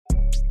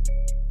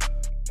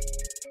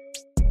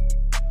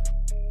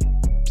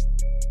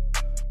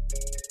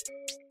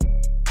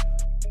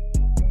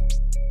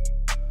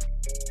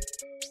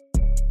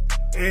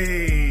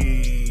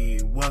Hey,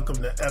 welcome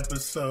to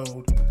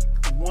episode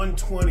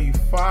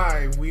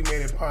 125. We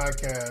Made It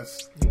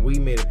Podcast. We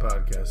Made It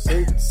Podcast.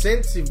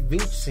 Sense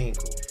 25.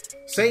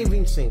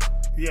 125.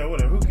 Yeah,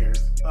 whatever. Who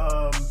cares?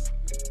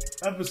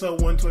 Episode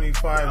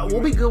 125.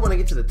 We'll be good when I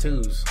get to the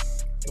twos.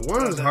 The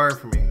one is hard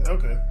for me.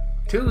 Okay.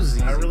 Twos is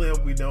easy. I really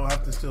hope we don't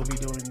have to still be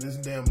doing this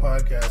damn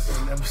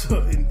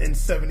podcast in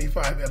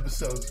 75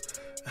 episodes.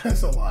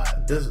 That's a lot.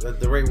 At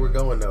the rate we're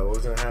going, though,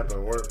 what's going to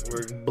happen? We're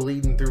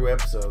bleeding through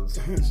episodes.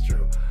 It's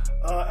true.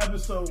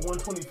 Episode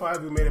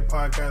 125, We Made It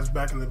Podcast,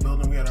 back in the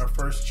building. We had our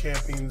first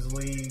Champions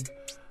League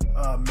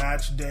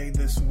match day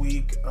this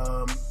week.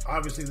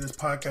 Obviously, this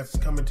podcast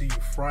is coming to you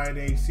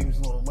Friday. Seems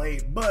a little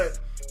late, but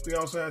we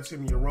also had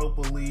some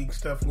Europa League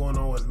stuff going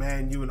on with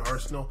Man U and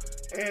Arsenal.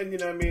 And, you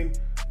know what I mean?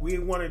 We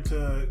wanted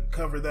to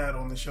cover that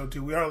on the show,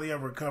 too. We hardly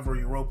ever cover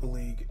Europa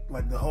League.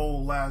 Like, the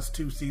whole last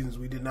two seasons,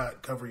 we did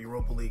not cover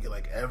Europa League,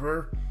 like,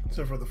 ever.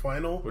 Except for the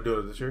final. We're doing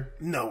it this year?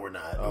 No, we're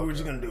not. Okay. We're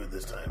just going to do it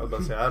this time. I was about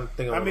to say, I'm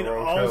thinking on the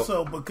wrong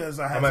also show. Because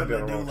I had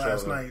something to do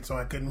last night, so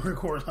I couldn't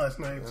record last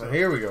night. So.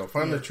 Here we go.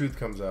 Finally, the truth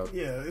comes out.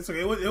 Yeah, it's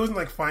okay. It wasn't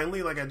like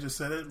finally, like I just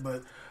said it,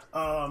 but...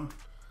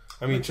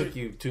 it took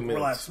you 2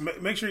 minutes.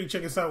 Relax. Make sure you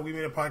check us out.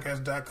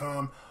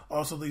 WeMadeItPodcast.com.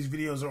 Also, these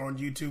videos are on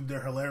YouTube. They're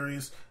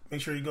hilarious. Make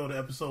sure you go to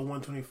episode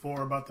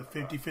 124, about the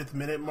 55th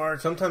minute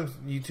mark. Sometimes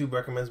YouTube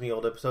recommends me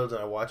old episodes,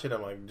 and I watch it.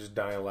 I'm like, just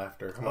dying of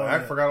laughter. I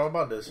forgot all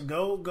about this.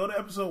 Go to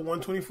episode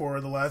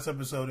 124, the last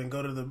episode, and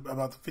go to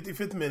about the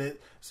 55th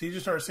minute. So you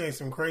just start saying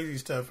some crazy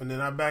stuff, and then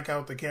I back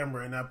out the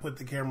camera, and I put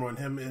the camera on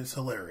him. It's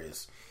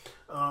hilarious.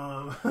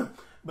 But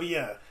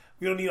yeah.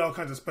 We don't need all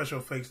kinds of special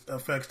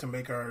effects to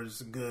make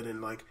ours good,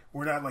 and like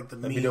we're not like the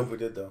meme. That'd be dope if we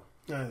did, though.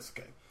 That's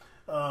okay.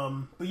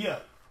 But yeah,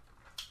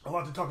 a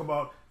lot to talk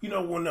about. You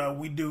know, when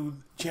we do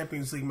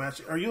Champions League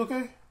match, are you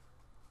okay?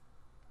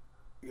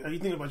 Are you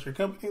thinking about your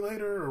company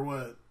later, or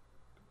what?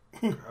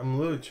 I'm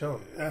literally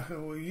chilling.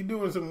 Well, you're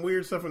doing some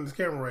weird stuff in this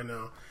camera right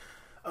now.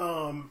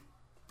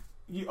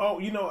 You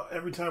know,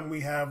 every time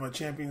we have a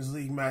Champions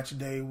League match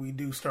day, we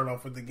do start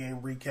off with the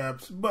game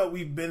recaps. But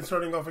we've been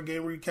starting off with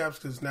game recaps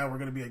because now we're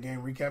going to be a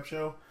game recap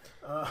show.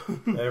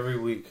 Every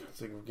week.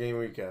 It's like a game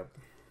recap.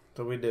 That's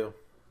what we do.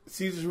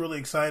 Caesar's really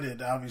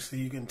excited, obviously.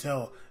 You can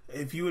tell.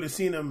 If you would have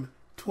seen him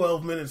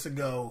 12 minutes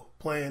ago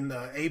playing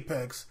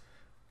Apex,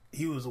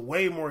 he was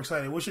way more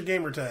excited. What's your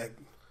gamer tag?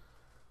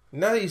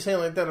 Now that you say it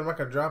like that, I'm not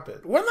going to drop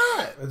it. Why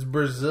not? It's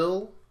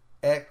Brazil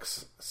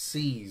X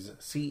Ceez.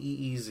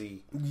 Ceez.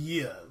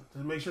 Yeah.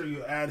 Just make sure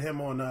you add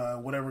him on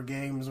whatever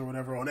games or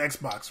whatever on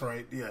Xbox,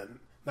 right? Yeah,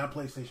 not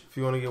PlayStation. If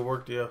you want to get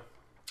worked, yeah.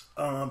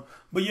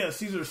 But yeah,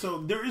 Caesar, so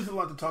there is a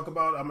lot to talk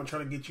about. I'm going to try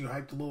to get you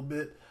hyped a little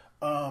bit.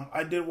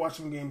 I did watch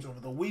some games over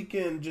the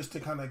weekend just to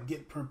kind of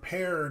get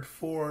prepared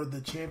for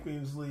the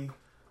Champions League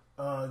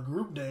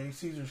group day.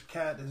 Caesar's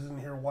cat is in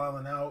here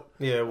wilding out.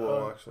 Yeah,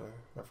 well, actually,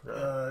 I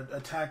forgot.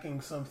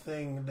 Attacking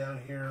something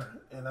down here,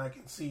 and I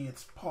can see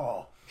its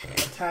paw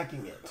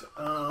attacking it.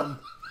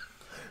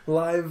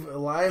 Live.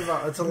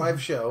 It's a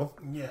live show.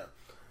 Yeah.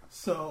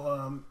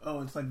 So,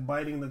 it's like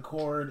biting the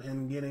cord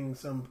and getting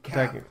some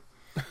cap.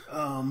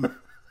 But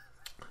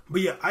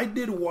yeah, I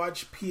did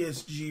watch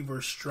PSG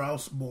versus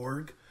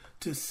Strasbourg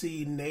to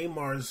see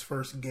Neymar's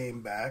first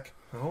game back.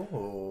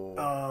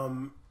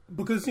 Oh.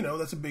 Because, you know,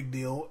 that's a big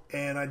deal.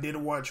 And I did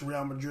watch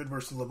Real Madrid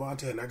versus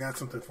Levante, and I got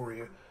something for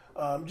you.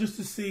 Just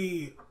to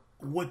see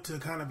what to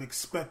kind of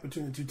expect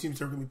between the two teams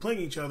that are going to be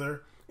playing each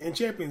other in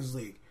Champions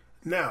League.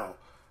 Now,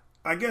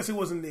 I guess it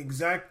wasn't the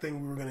exact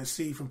thing we were going to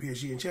see from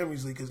PSG in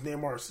Champions League because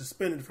Neymar was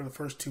suspended for the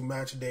first two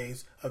match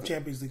days of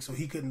Champions League, so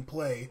he couldn't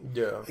play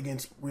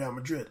against Real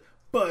Madrid.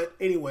 But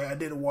anyway, I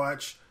did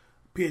watch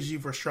PSG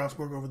versus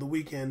Strasbourg over the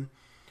weekend.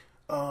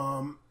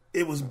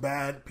 It was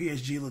bad.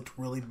 PSG looked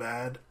really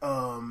bad.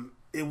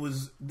 They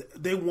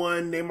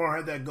won. Neymar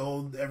had that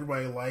goal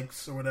everybody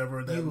likes or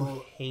whatever.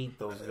 Hate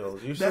those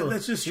goals.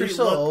 That's just straight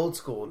so luck. Old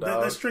school,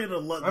 dog. That's straight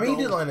up luck. I mean, goal.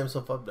 he did line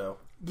himself up though.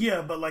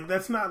 Yeah, but like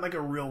that's not like a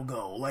real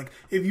goal. Like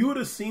if you would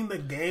have seen the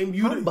game,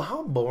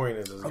 how boring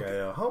is this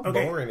guy? How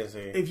boring is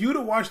he? If you would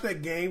have watched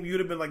that game, you'd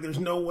have been like, "There's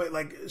no way."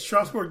 Like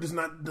Strasbourg does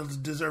not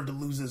deserve to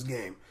lose this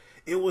game.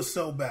 It was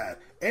so bad.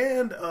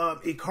 And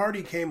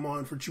Icardi came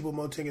on for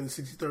Choupo-Moting in the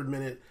 63rd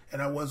minute, and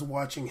I was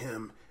watching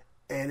him,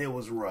 and it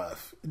was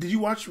rough. Did you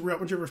watch Real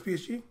Madrid versus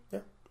PSG? Yeah.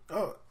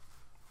 Oh,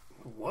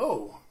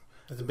 whoa!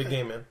 It's a big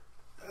game, man.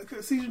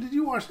 Caesar, did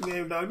you watch the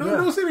game, dog?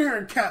 Don't sit here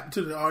and cap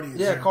to the audience.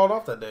 Yeah, I called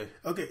off that day.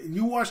 Okay,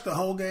 you watched the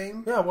whole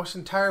game? Yeah, I watched the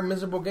entire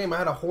miserable game. I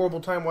had a horrible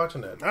time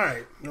watching that. All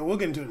right, we'll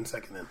get into it in a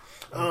second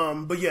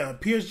then. But yeah,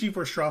 PSG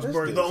for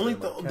Strasbourg.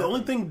 The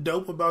only thing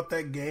dope about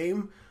that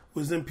game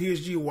was them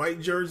PSG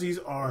white jerseys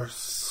are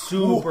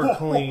super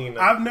clean.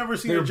 I've never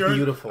seen a jersey.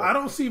 Beautiful. I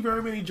don't see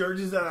very many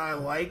jerseys that I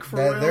like for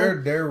real.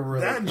 They're really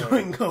that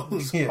joint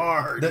goes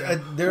hard.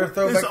 They're a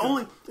throwback.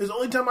 It's the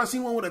only time I've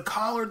seen one with a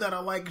collar that I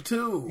like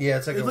too. Yeah,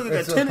 it's like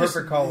it's a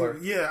perfect collar.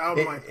 Yeah,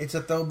 it's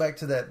a throwback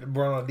to that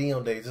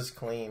Ronaldinho days. It's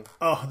clean.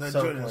 Oh, that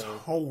joint is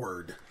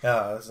hard.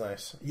 Yeah, that's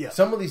nice. Yeah,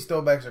 some of these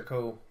throwbacks are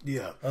cool.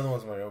 Yeah, other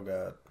ones are like, oh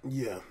god.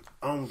 Yeah,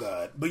 oh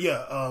god. But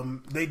yeah,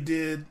 they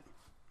did.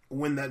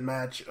 win that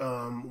match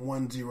 1-0.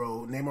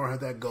 Neymar had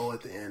that goal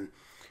at the end.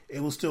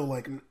 It was still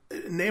like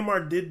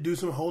Neymar did do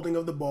some holding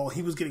of the ball.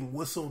 He was getting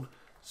whistled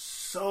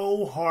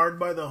so hard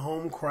by the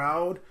home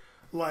crowd,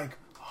 like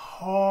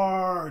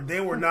hard.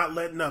 They were not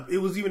letting up. It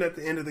was even at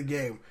the end of the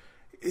game.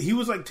 He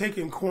was like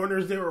taking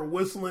corners. They were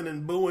whistling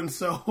and booing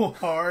so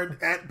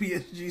hard at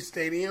PSG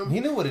Stadium.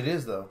 He knew what it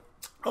is, though.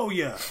 Oh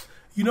yeah.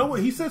 You know what?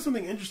 He said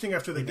something interesting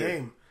after the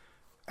game.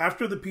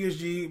 After the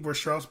PSG versus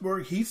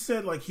Strasbourg, he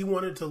said like he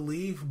wanted to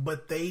leave,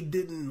 but they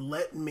didn't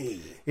let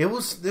me. It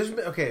was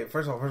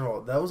first of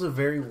all, that was a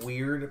very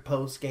weird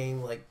post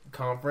game like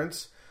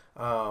conference,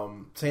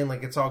 saying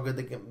like it's all good.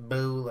 They can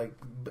boo like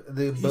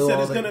the. He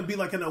said it's gonna be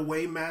like an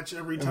away match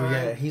every time.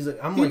 Yeah, he's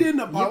like he didn't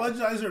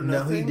apologize or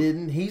nothing. No, he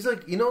didn't. He's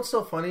like, you know what's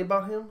so funny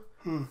about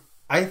him?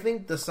 I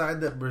think the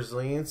side that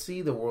Brazilians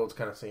see, the world's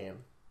kind of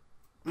seeing.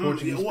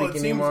 Portuguese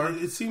speaking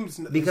Neymar. It seems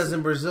because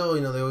in Brazil,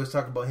 you know, they always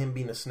talk about him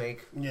being a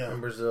snake. Yeah.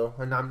 In Brazil,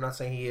 and I'm not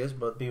saying he is,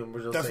 but people in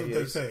Brazil that's say what he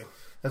they is. say.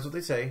 That's what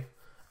they say.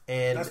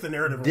 And that's the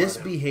narrative. This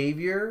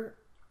behavior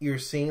you're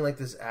seeing, like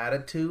this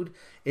attitude,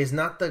 is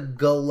not the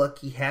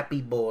go-lucky happy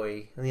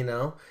boy. You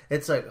know,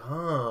 it's like,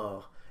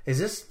 oh, is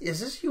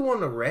this you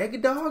on a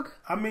rag dog?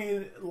 I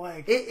mean,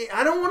 like,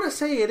 I don't want to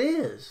say it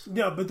is.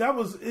 Yeah, but that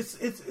was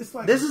it's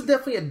like this is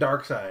definitely a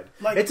dark side.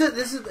 Like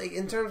this is like,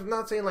 in terms of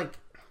not saying like.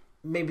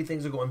 Maybe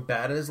things are going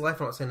bad in his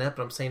life. I'm not saying that,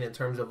 but I'm saying it in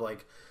terms of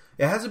like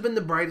it hasn't been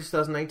the brightest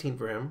 2019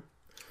 for him.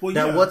 Well,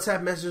 that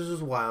WhatsApp message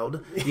was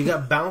wild. You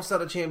got bounced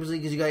out of Champions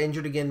League because you got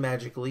injured again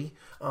magically.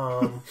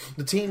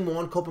 The team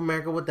won Copa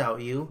America without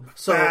you.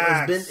 So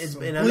it's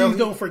been. Please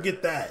don't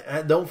forget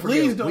that. Don't forget.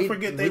 Please don't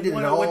forget they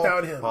won it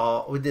without him.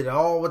 We did it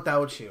all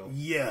without you.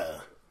 Yeah.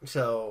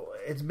 So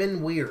it's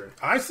been weird.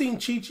 I seen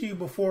Chi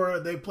before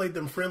they played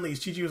them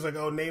friendlies. Chi was like,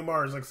 "Oh,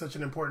 Neymar is like such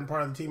an important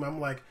part of the team."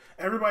 I'm like,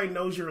 everybody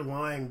knows you're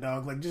lying,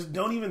 dog. Like, just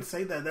don't even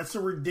say that. That's a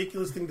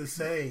ridiculous thing to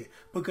say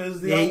because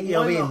they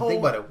won the whole think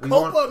about it.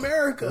 Copa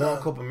America. We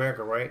won Copa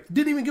America, right?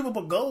 Didn't even give up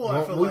a goal.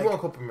 We won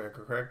Copa America,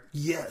 correct?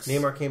 Yes.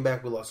 Neymar came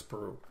back. We lost to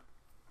Peru.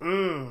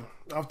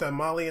 Off that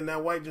Mali and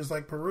that white, just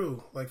like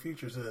Peru, like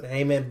Future said.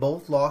 Hey man,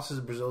 both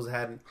losses Brazil's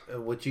had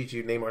with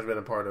Chichi, Neymar's been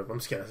a part of. I'm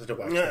just kidding. Such a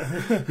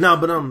whack.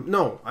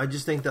 No, I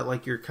just think that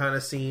like you're kind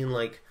of seeing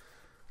like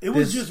it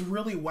was just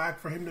really whack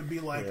for him to be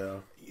like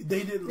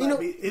they didn't let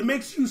me. It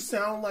makes you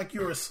sound like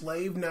you're a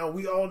slave. Now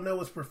we all know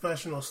it's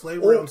professional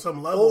slavery on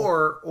some level,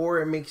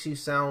 or it makes you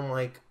sound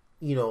like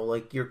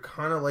like you're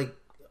kind of like.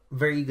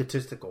 Very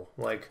egotistical,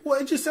 like.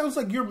 Well, it just sounds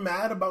like you're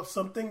mad about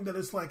something that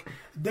it's like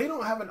they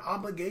don't have an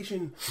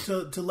obligation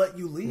to let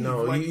you leave.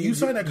 No, like you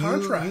signed a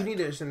contract. You need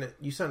to understand that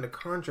you signed a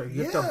contract.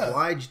 You have to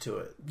oblige to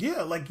it.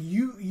 Yeah, like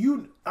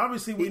you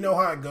obviously we know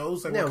how it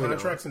goes, like with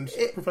contracts in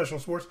professional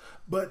sports.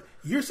 But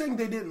you're saying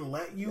they didn't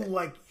let you,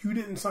 like you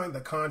didn't sign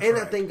the contract.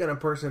 And I think in a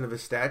person of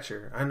his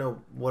stature, I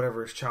know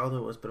whatever his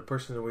childhood was, but a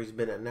person where he's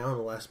been at now in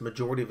the last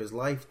majority of his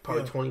life,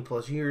 probably 20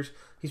 plus years,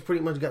 he's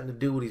pretty much gotten to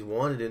do what he's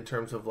wanted in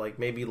terms of like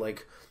maybe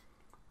like.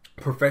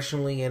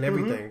 Professionally and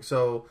everything.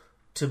 So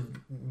to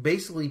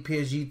basically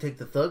PSG take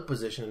the thug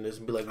position in this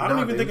and be like, I don't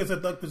even think it's a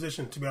thug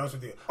position, to be honest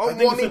with you.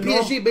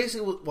 PSG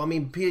basically.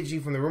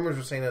 PSG from the rumors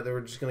were saying that they were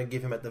just going to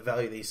give him at the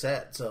value they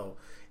set. So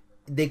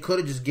they could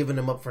have just given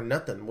him up for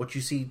nothing. What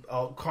you see,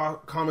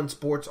 common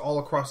sports all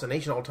across the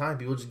nation all the time,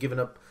 people just giving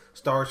up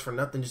stars for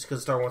nothing just because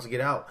the star wants to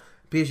get out.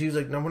 PSG was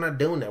like, no, we're not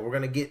doing that. We're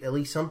going to get at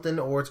least something,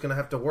 or it's going to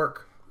have to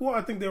work. Well,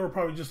 I think they were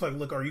probably just like,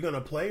 look, are you going to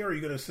play or are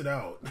you going to sit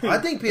out? I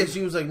think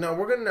PSG was like, no,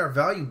 we're getting our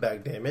value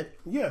back, damn it.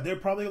 Yeah, they're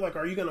probably like,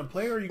 are you going to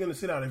play or are you going to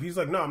sit out? If he's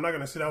like, no, I'm not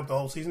going to sit out the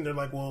whole season, they're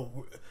like,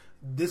 well,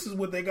 this is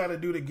what they got to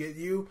do to get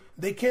you.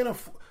 They can't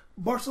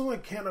Barcelona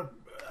can't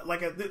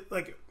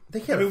they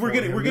can't. I mean, we're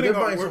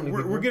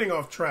getting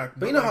off track.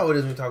 But you know how it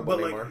is when we talk about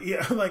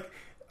Neymar.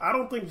 I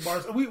don't think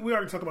we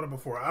already talked about it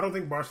before. I don't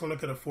think Barcelona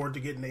could afford to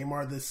get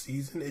Neymar this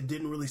season. It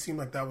didn't really seem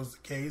like that was the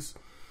case.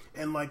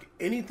 And like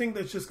anything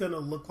that's just going to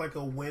look like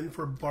a win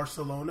for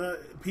Barcelona,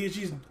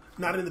 PSG's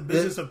not in the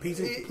business of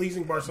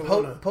pleasing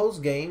Barcelona.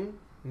 Post game,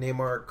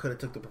 Neymar could have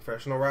took the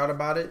professional route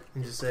about it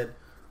and just said,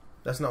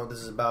 "That's not what this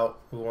is about.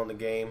 We won the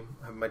game.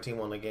 My team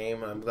won the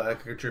game, and I'm glad I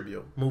could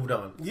contribute." Moved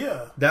on.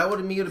 Yeah, that would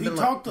have been. He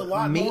talked a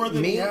lot more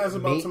than he has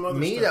about some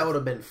other stuff. That would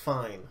have been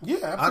fine. Yeah,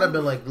 absolutely. I'd have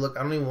been like, "Look,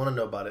 I don't even want to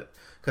know about it."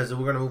 Because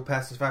we're going to move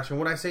past this fashion.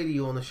 What I say to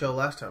you on the show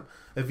last time,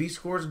 if he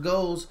scores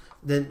goals,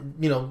 then,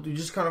 you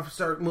just kind of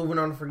start moving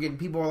on and forgetting.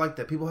 People are like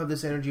that. People have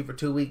this energy for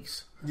 2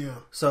 weeks. Yeah.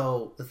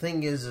 So the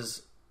thing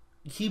is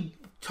he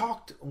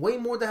talked way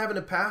more than having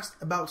in the past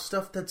about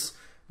stuff that's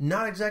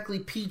not exactly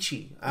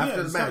peachy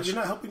after the match. You're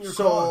not helping your cause.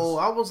 So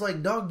I was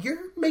like, dog, you're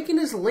making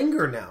this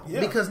linger now. Yeah.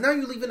 Because now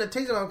you're leaving a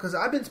taste on because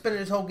I've been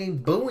spending this whole game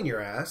booing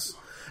your ass.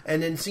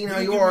 And then seeing how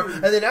you are,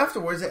 and then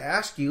afterwards they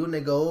ask you, and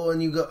they go,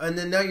 and you go, and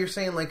then now you're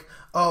saying like,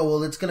 oh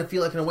well, it's gonna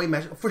feel like an away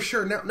match for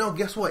sure. Now, no,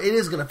 guess what? It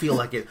is gonna feel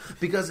like it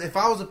because if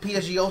I was a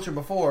PSG ultra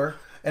before,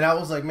 and I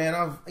was like, man,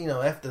 I've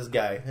f this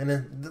guy, and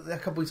then a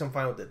couple weeks I'm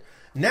fine with it.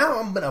 Now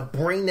I'm gonna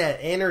bring that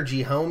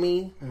energy,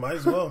 homie. Might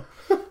as well.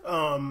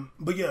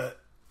 But yeah,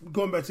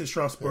 going back to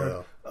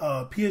Strasbourg,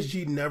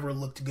 PSG never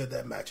looked good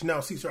that match. Now,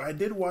 Cesar, I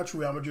did watch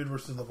Real Madrid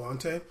versus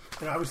Levante,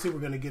 and obviously we're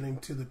going to get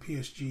into the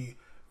PSG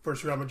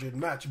versus Real Madrid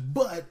match,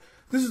 but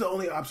this is the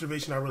only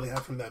observation I really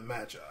have from that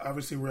match.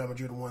 Obviously, Real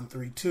Madrid won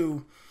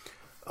 3-2.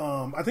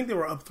 I think they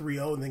were up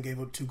 3-0 and then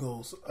gave up 2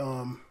 goals.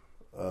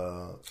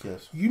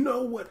 Yes. You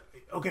know what?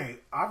 Okay,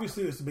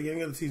 obviously it's the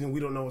beginning of the season.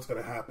 We don't know what's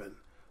going to happen.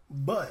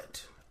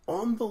 But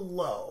on the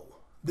low,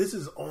 this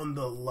is on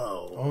the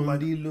low. On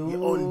the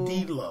low. On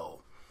the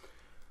low.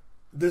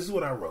 This is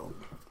what I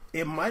wrote.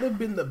 It might have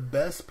been the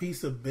best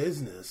piece of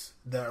business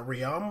that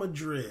Real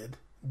Madrid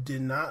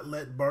did not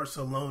let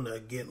Barcelona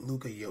get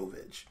Luka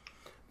Jovic.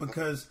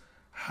 Because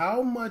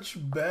how much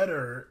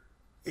better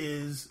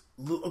is...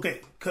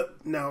 Okay,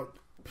 now,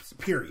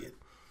 period.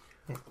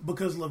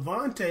 Because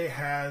Levante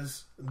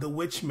has the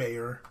witch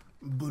mayor,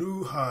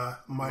 Borja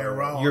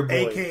Mayoral, your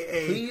boy.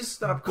 a.k.a. Please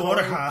stop calling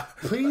Borja.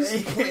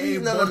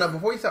 Please, no.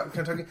 Before you stop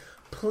talking,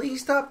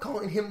 please stop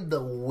calling him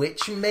the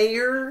witch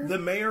mayor. The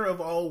mayor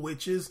of all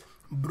witches,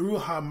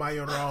 Borja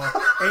Mayoral,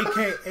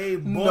 a.k.a.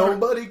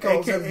 Nobody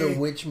calls him the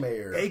witch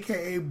mayor.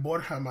 A.k.a.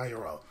 Borja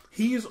Mayoral.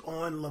 He's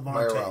on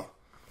Levante. Mayoral.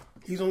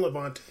 He's on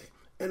Levante.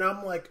 And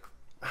I'm like,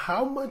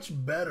 how much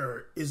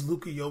better is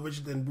Luka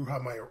Jovic than Borja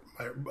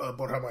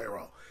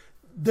Mayoral?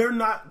 They're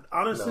not,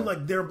 honestly,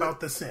 like, they're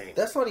about the same.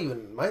 That's not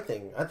even my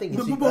thing. I think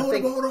it's... Hold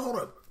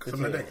up.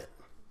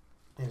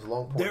 His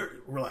long point.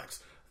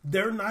 Relax.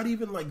 They're not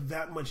even, like,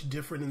 that much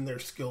different in their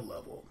skill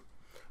level.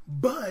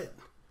 But,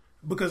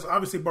 because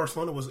obviously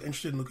Barcelona was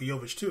interested in Luka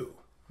Jovic, too.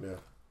 Yeah.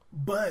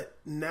 But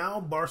now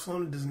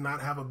Barcelona does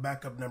not have a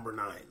backup number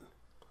 9.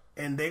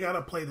 And they got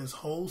to play this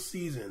whole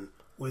season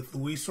with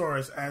Luis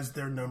Suarez as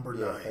their number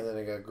 9. And then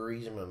they got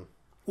Griezmann.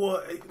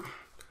 Well...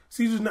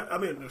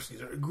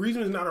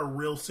 Griezmann is not a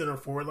real center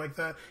forward like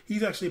that.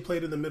 He's actually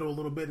played in the middle a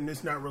little bit, and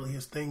it's not really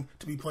his thing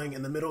to be playing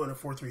in the middle in a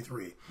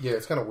 4-3-3. Yeah,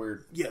 it's kind of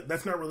weird. Yeah,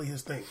 that's not really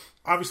his thing.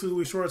 Obviously,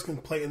 Luis Suarez can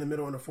play in the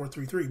middle in a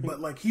 4-3-3, but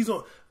like he's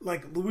on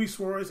like Luis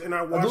Suarez, and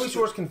I watched Luis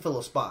Suarez can fill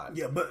a spot.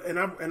 Yeah, but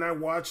I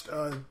watched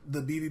the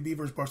BVB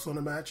versus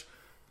Barcelona match.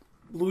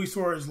 Luis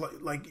Suarez,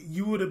 like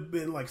you would have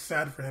been like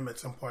sad for him at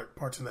some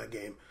parts in that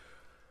game.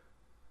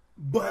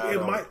 But I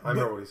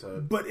remember what he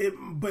said. But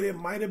it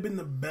might have been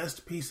the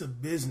best piece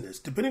of business,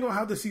 depending on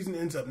how the season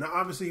ends up. Now,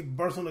 obviously,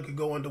 Barcelona could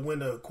go on to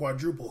win a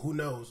quadruple. Who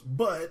knows?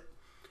 But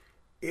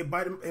it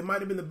might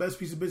have been the best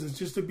piece of business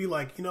just to be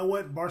like, you know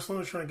what?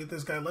 Barcelona's trying to get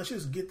this guy. Let's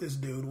just get this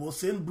dude. We'll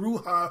send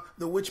Bruja,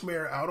 the witch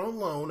mayor, out on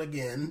loan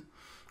again,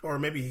 or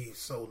maybe he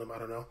sold him. I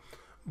don't know.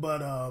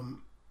 But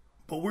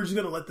we're just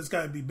gonna let this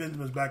guy be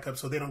Benzema's backup,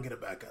 so they don't get a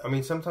backup. I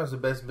mean, sometimes the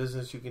best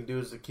business you can do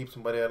is to keep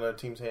somebody out of another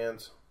team's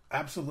hands.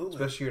 Absolutely.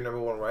 Especially your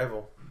number one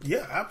rival.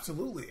 Yeah,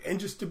 absolutely. And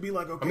just to be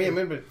like, okay. I mean, I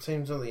remember it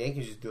seems like the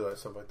Yankees used to do that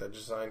stuff like that.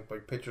 Just sign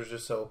like pitchers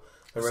just so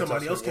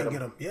somebody else can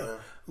get them. Yeah.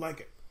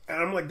 Like,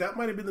 and I'm like, that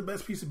might have been the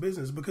best piece of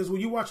business because when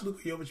you watch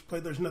Luka Jovic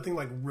play, there's nothing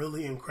like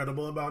really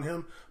incredible about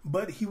him,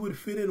 but he would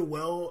fit in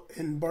well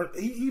in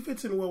he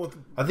fits in well with.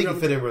 I think he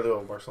fit in really well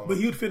in Barcelona, but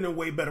he would fit in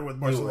way better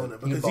with Barcelona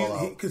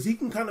because he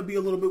can kind of be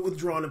a little bit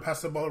withdrawn and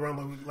pass the ball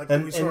around like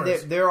Luis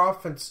Suarez. And their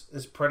offense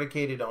is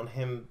predicated on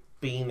him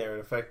being there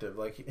and effective.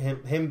 Like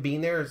him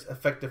being there is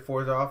effective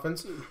for the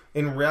offense.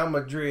 In Real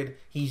Madrid,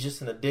 he's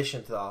just an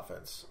addition to the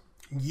offense.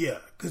 Yeah,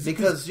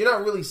 because you're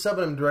not really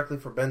subbing him directly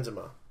for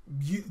Benzema.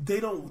 You're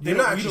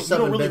not actually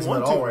subbing Benzema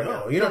at all right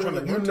now.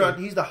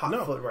 He's the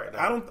hot foot right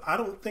now. I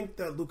don't think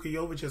that Luka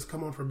Jovic has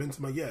come on for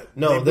Benzema yet.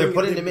 No, they're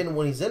putting him in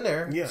when he's in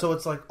there. Yeah. So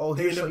it's like,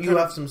 you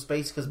have some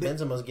space because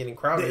Benzema's getting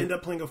crowded. They end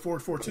up playing a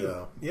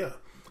 4-4-2. Yeah.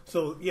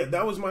 So, yeah,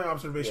 that was my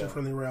observation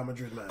from the Real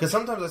Madrid match. Because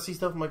sometimes I see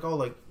stuff, I'm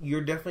like,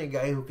 you're definitely a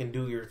guy who can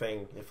do your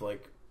thing if,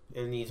 like,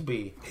 it needs to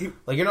be.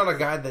 You're not a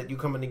guy that you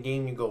come in the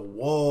game and you go,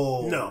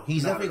 whoa. No.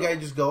 He's definitely a guy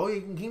you just go, he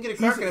can get a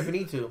crack at if you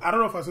need to. I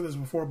don't know if I said this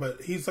before,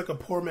 but he's like a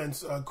poor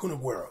man's Kun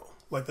Aguero.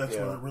 Like, that's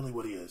really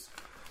what he is.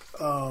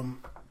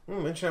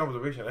 Interesting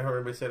observation. I heard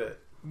everybody say that.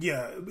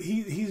 Yeah,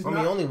 he's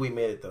not... only we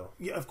made it, though.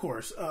 Yeah, of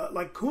course.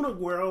 Like, Kun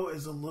Aguero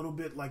is a little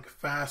bit, like,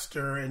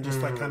 faster and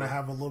just, like, kind of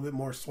have a little bit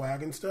more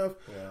swag and stuff.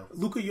 Yeah.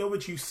 Luka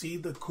Jovic, you see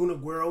the Kun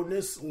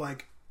Aguero-ness,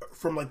 like,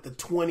 from, like, the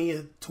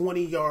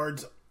 20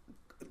 yards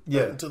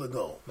to the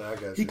goal.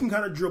 He can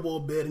kind of dribble a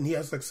bit, and he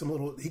has, like,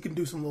 he can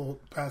do some little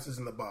passes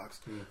in the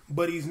box.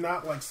 But he's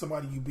not, like,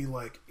 somebody you'd be,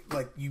 like,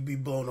 you'd be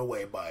blown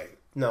away by.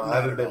 No,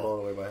 I haven't been blown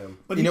away by him.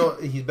 But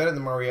he's better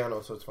than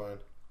Mariano, so it's fine.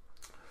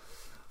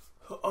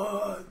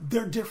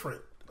 They're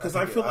different because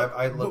I feel like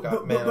hold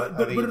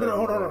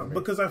on,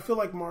 because I feel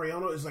like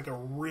Mariano is like a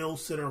real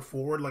center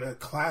forward, like a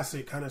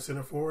classic kind of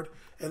center forward,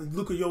 and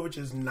Luka Jovic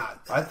is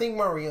not that. I think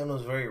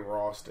Mariano's very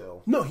raw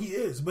still. No, he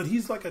is, but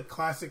he's like a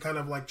classic kind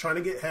of like trying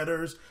to get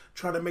headers,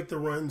 trying to make the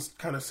runs,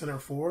 kind of center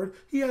forward.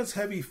 He has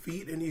heavy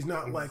feet, and he's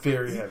not like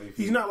very heavy feet.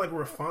 He's not like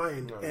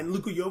refined, no. And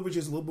Luka Jovic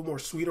is a little bit more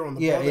sweeter on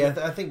the ball. Yeah,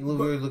 I think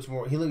Luka looks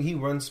more. He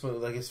runs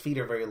smooth, like his feet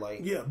are very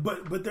light. Yeah,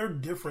 but they're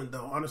different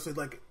though. Honestly,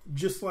 like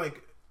just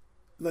like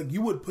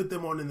you would put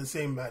them on in the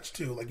same match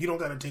too. Like you don't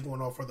got to take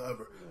one off for the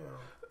other.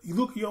 Yeah.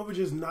 Luka Jovic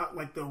is not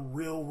like the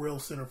real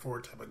center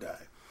forward type of guy,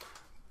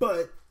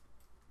 but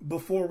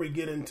before we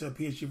get into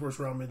PSG versus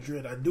Real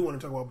Madrid, I do want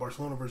to talk about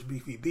Barcelona versus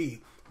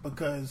BVB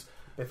because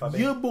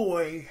your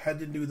boy had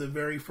to do the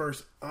very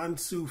first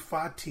Ansu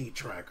Fati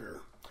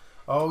tracker.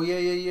 Oh,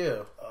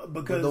 yeah.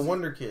 Because the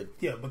Wonder Kid.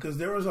 Yeah, because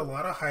there was a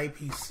lot of hype.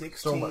 He's 16.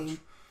 So much.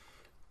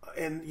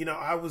 And,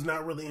 I was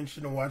not really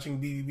interested in watching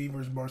BVB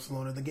versus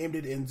Barcelona. The game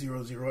did end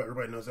 0-0.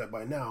 Everybody knows that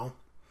by now.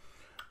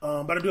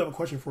 But I do have a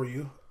question for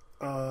you.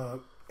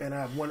 And I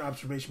have one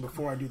observation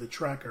before I do the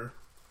tracker.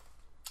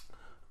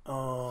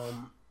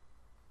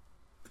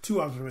 Two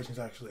observations,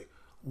 actually.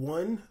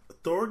 One,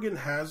 Thorgan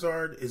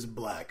Hazard is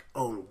black.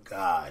 Oh,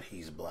 God,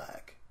 he's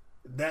black.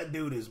 That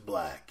dude is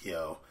black,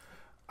 yo.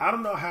 I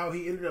don't know how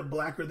he ended up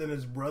blacker than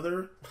his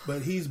brother,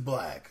 but he's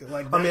black.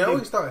 I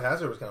always thought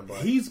Hazard was kind of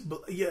black.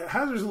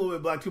 Hazard's a little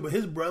bit black too, but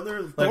his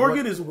brother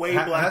Thorgan is way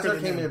blacker. Hazard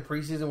than came him. in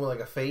preseason with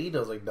a fade. I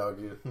was like, dog,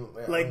 dude.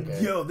 Yeah,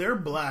 yo, they're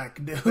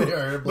black, dude.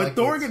 They're black but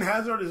Thorgan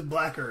Hazard is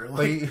blacker.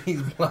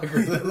 He's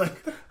blacker than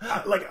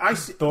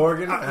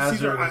Thorgan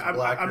Hazard is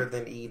blacker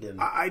than Eden.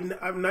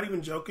 I'm not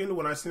even joking.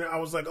 When I seen it, I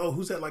was like, oh,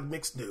 who's that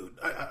mixed dude?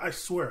 I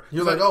swear.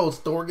 You're like, oh, it's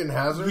Thorgan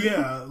Hazard.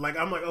 Yeah, I'm like,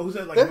 oh, who's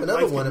that? They have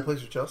another one that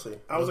plays for Chelsea.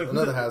 I was like,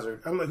 another Hazard.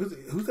 I'm like,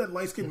 who's that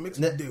light skinned mixed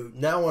dude?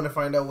 Now I want to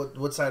find out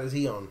what side is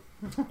he on.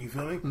 You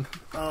feel me?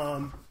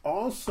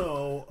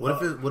 Also,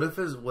 what if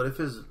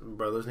his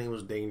brother's name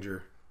was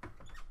Danger?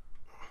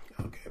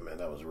 Okay, man,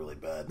 that was really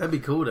bad. That'd be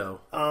cool though.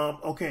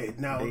 Okay,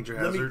 now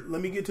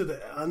let me get to the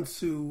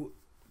Ansu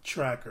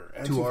tracker.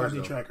 Ansu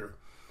Fati tracker.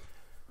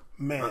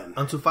 Man,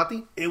 Ansu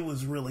Fati? It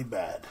was really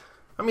bad.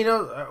 I mean,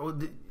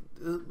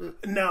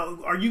 now,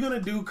 are you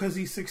gonna do because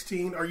he's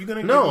 16? Are you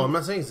gonna? No, I'm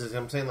not saying this.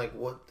 I'm saying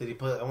what did he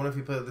put? I wonder if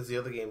he put this the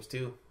other games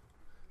too.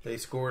 They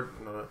scored.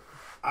 No.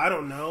 I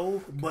don't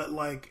know, but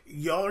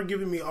y'all are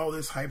giving me all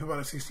this hype about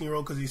a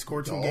 16-year-old because he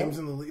scored some games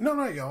in the league. No,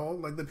 not y'all,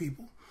 the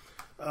people.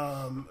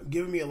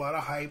 Giving me a lot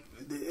of hype.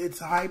 It's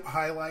hype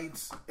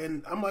highlights,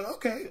 and I'm like,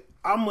 okay,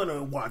 I'm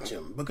gonna watch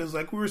him because,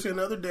 like we were saying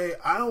the other day,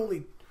 I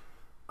only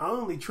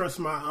trust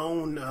my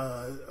own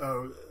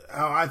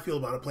how I feel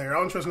about a player. I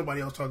don't trust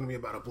nobody else talking to me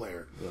about a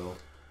player. No.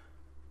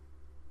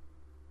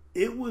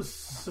 It was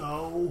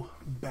so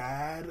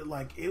bad.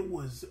 It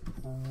was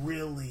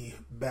really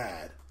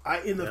bad.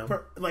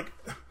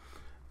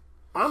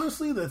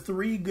 Honestly, the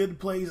 3 good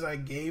plays I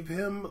gave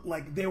him,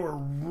 they were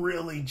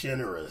really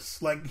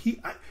generous.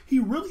 He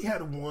really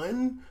had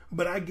 1,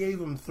 but I gave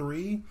him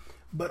 3.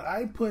 But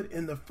I put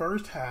in the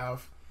first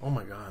half. Oh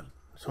my God!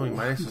 So many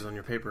minuses on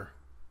your paper.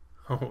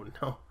 Oh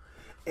no.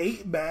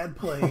 8 bad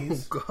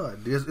plays. Oh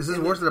God! Is this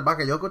worse than the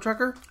Bakayoko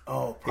tracker?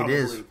 Oh, probably, it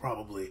is.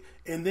 Probably.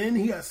 And then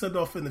he got subbed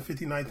off in the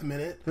 59th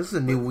minute. This is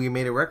a new We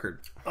Made a Record.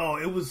 Oh,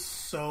 it was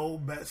so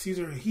bad.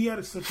 Caesar, he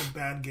had such a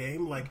bad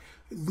game.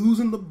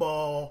 Losing the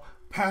ball,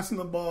 passing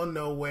the ball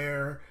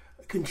nowhere,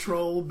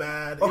 control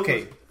bad.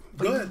 Okay.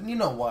 Go ahead. You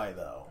know why,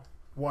 though?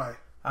 Why?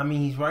 I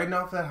mean, he's riding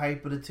off that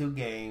hype of the 2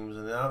 games,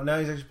 and now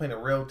he's actually playing a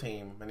real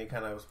team, and he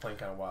kind of was playing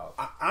kind of wild.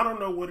 I don't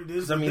know what it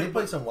is. I mean, they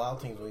played some wild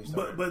teams when he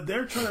started. But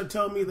they're trying to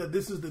tell me that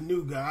this is the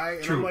new guy,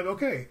 and True. I'm like,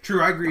 okay.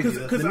 True, I agree with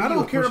you. Because I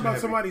don't care about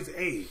somebody's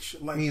age.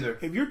 Neither.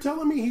 If you're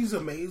telling me he's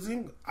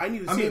amazing, I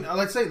need to see him.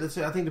 Let's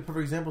say, I think the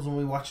perfect example is when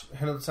we watched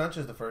Renato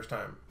Sanchez the first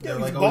time. Yeah,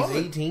 he's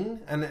 18,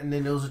 and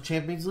then it was a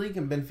Champions League,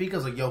 and Benfica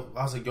was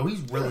yo,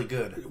 he's really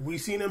good. We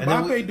seen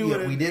Mbappe do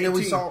it. We did, and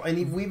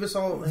we even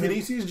saw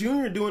Vinicius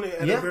Jr. doing it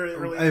at a very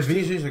early age.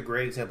 Vinicius is a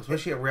great example,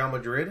 especially at Real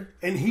Madrid.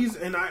 And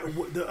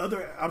the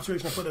other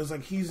observation I put is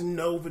he's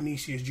no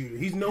Vinicius Jr.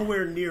 He's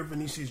nowhere near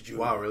Vinicius Jr.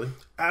 Wow, really?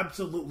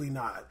 Absolutely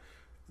not.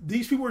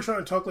 These people are trying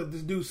to talk like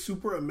this dude's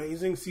super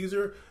amazing,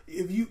 Caesar.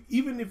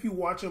 Even if you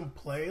watch him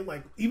play,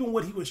 even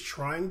what he was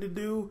trying to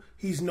do,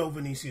 he's no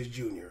Vinicius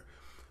Jr.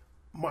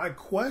 My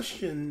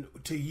question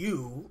to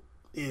you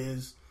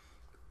is,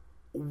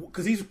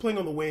 because he's playing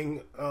on the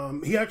wing,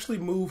 he actually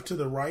moved to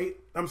the right.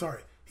 I'm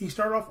sorry, he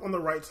started off on the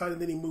right side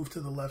and then he moved to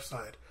the left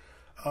side.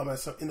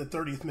 In the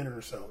 30th minute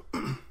or so.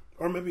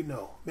 Or maybe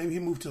he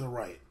moved to the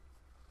right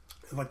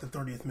in the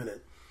 30th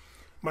minute.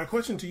 My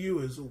question to you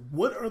is,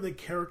 what are the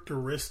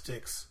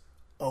characteristics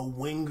a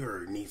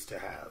winger needs to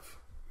have?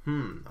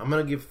 I'm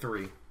going to give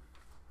 3.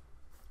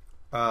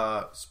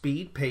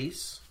 Speed,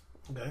 pace.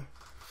 Okay.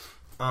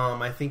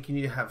 I think you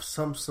need to have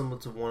some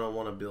semblance of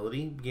one-on-one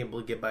ability, being able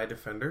to get by a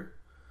defender.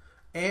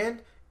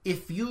 And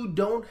if you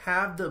don't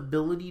have the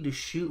ability to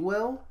shoot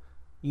well,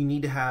 you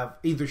need to have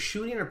either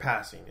shooting or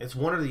passing. It's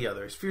one or the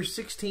other. If you're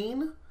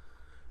 16...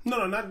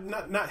 No,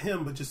 not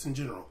him, but just in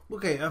general.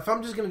 Okay, if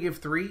I'm just going to give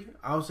 3,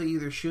 I'll say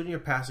either shooting or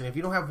passing. If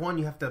you don't have one,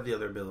 you have to have the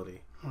other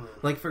ability.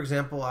 For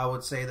example, I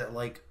would say that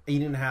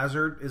Eden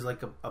Hazard is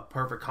a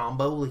perfect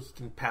combo. He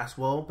can pass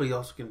well, but he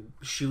also can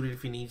shoot it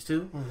if he needs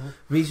to.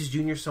 Vinicius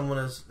Jr. is someone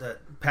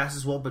that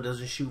passes well but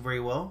doesn't shoot very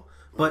well.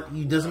 But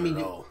doesn't mean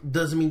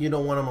you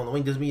don't want him on the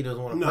wing. Doesn't mean you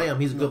don't want to play him.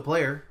 He's a good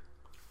player.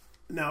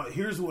 Now,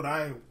 here's what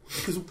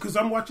because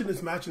I'm watching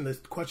this match and the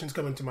questions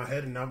coming to my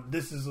head, and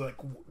this is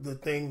the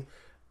thing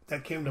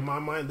that came to my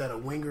mind that a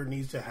winger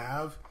needs to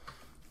have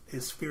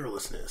is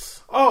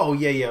fearlessness. Oh,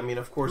 yeah. I mean,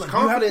 of course.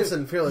 Confidence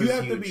and fearlessness. You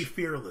have to be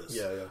fearless.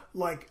 Yeah.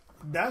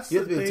 that's you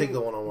have the to be able thing, to take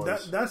the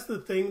one-on-ones. that's the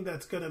thing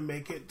that's gonna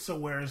make it so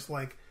where it's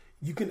like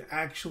you can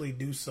actually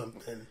do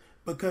something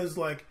because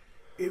like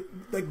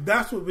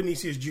that's what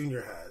Vinicius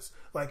Jr. has.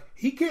 Like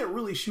he can't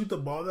really shoot the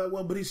ball that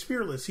well, but he's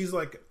fearless. He's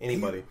like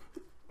anybody.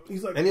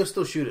 He's like, and he'll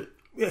still shoot it.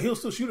 Yeah, he'll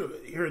still shoot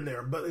it here and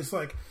there. But it's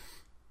like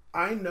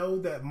I know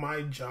that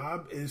my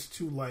job is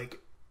to like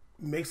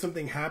make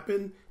something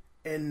happen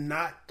and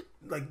not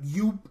like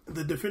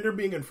the defender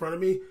being in front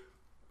of me.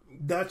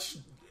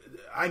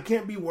 I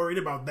can't be worried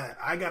about that.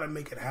 I got to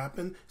make it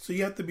happen. So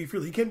you have to be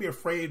fearless. You can't be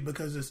afraid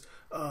because it's,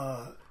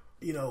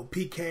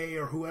 PK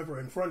or whoever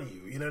in front of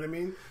you. You know what I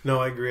mean? No,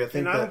 I agree. I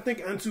don't think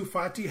Ansu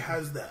Fati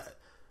has that.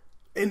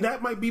 And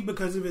that might be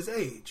because of his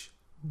age.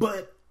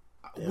 But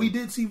we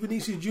did see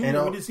Vinicius Jr.,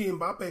 we did see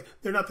Mbappe.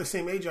 They're not the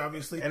same age,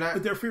 obviously,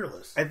 but they're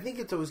fearless. I think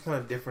it's always kind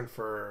of different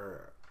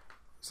for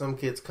some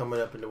kids coming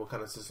up into what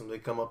kind of system they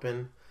come up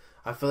in.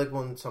 I feel like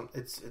when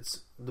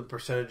it's the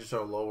percentages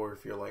are lower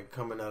if you're like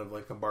coming out of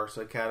like a Barca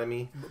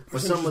academy.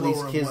 But some of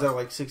these kids are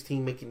like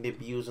 16 making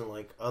debuts in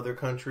like other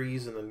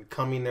countries and then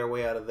coming their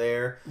way out of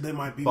there. They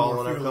might be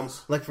more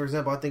fearless. Like for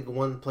example, I think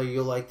one player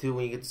you'll like to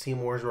when you get to see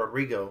more is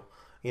Rodrigo.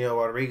 You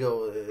know,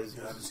 Rodrigo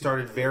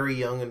started very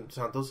young in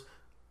Santos.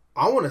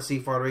 I want to see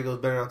if Rodrigo's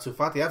better than Ansu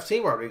Fati. I've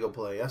seen Rodrigo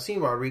play. I've seen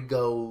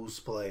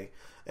Rodrigo's play,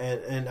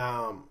 and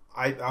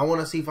I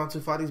want to see if Ansu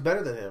Fati's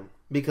better than him.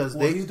 Because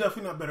he's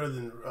definitely not better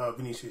than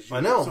Vinicius Jr. I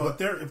know. So if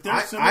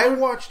they're similar, I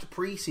watched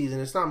preseason.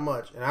 It's not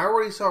much, and I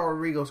already saw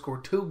Rodrigo score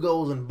 2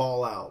 goals and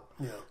ball out.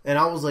 Yeah. And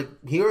I was like,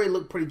 he already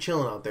looked pretty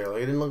chilling out there. Like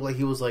it didn't look like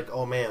he was like,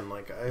 oh man,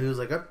 like he was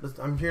like,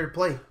 I'm here to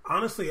play.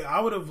 Honestly, I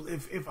would have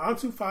if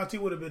Ansu Fati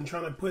would have been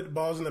trying to put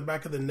balls in the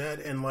back of the net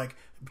and like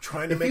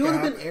trying to make. If he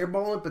would have been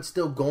airballing but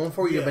still going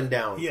for it, you'd have been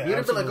down. Yeah, you'd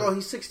have been like, oh,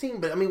 he's 16.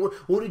 But I mean,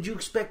 what did you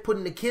expect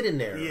putting the kid in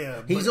there?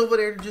 Yeah, he's over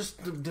there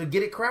just to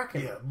get it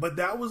cracking. Yeah, but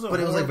that was it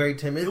was like very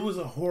timid. It was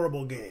a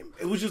horrible game.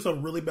 It was just a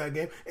really bad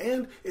game.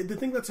 And the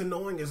thing that's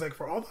annoying is like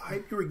for all the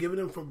hype you were giving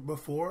him from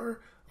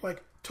before,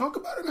 like talk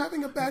about him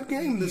having a bad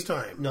game this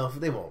time. No,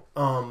 they won't.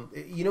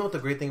 You know what the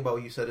great thing about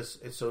what you said is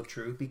so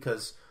true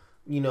because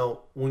you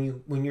know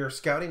when you're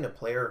scouting a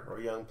player or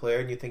a young player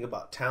and you think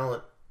about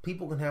talent,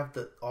 people can have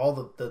the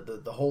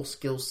whole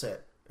skill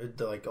set.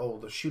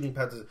 The shooting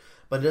patterns,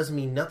 but it doesn't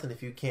mean nothing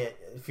if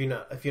you're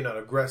not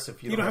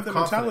aggressive. You don't have the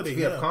mentality. If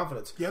you have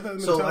confidence,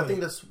 so I think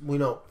that's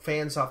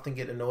fans often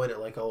get annoyed at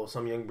like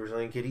some young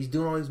Brazilian kid. He's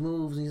doing all these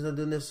moves. And he's not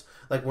doing this.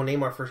 Like when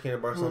Neymar first came to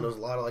Barcelona, there was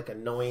a lot of like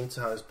annoyance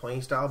to how his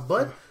playing style,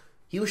 but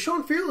he was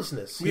showing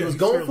fearlessness. He was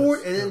going for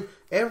it, and then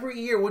every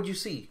year, what'd you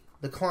see?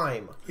 The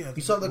climb. Yeah,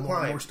 you saw the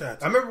climb. More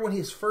stats. I remember when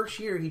his first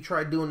year, he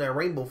tried doing that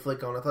rainbow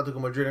flick on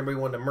Atletico Madrid.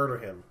 Everybody wanted to murder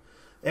him.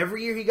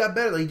 Every year he got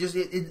better. He just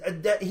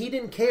he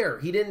didn't care.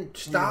 He didn't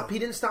stop. Yeah. He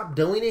didn't stop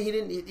doing it. He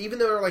didn't even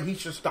though they're like he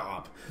should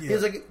stop. Yeah. He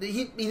was like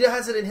he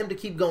has it in him to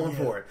keep going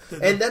for it.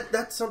 And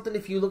that's something.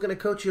 If you look at a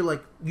coach, you're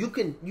like you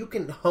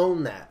can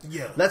hone that.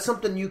 Yeah, that's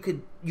something you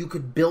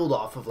could build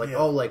off of. Like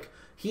like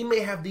he may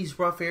have these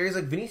rough areas.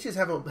 Like Vinicius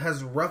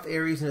has rough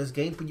areas in his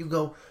game, but you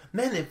go,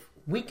 man, if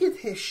we get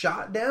his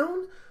shot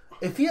down.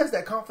 If he has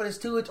that confidence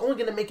too, it's only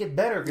going to make it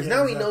better because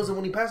now he knows that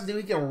when he passes it,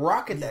 he can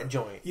rocket that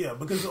joint. Yeah,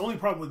 because the only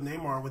problem with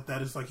Neymar with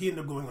that is like he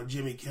ended up going on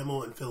Jimmy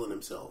Kimmel and feeling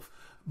himself.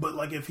 But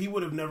like if he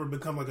would have never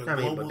become like a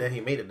global, but then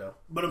he made it though.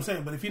 But I'm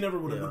saying, but if he never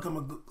would have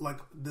become like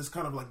this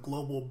kind of like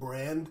global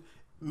brand,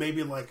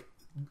 maybe like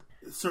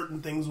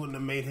certain things wouldn't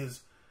have made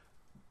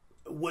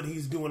what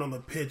he's doing on the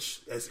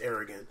pitch as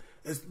arrogant.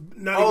 It's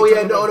not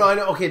I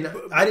know. Okay,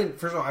 I didn't.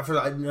 First of all,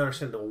 I didn't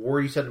understand the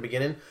word you said in the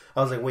beginning.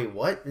 I was like, wait,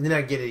 what? And then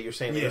I get it. You're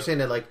saying that. You're saying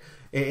that like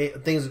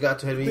things got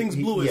to him. Things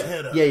blew his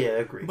head up. Yeah, I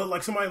agree. But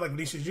like somebody like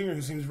Vinicius Jr.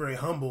 who seems very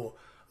humble,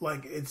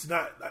 like it's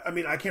not. I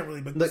mean, I can't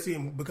really see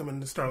him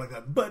becoming a star like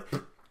that. But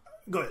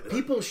go ahead.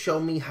 People show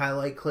me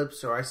highlight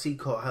clips, or I see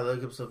highlight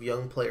clips of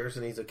young players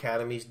in these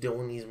academies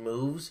doing these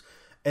moves,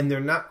 and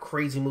they're not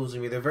crazy moves to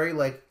me. They're very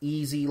like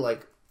easy.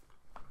 Like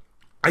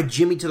I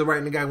jimmy to the right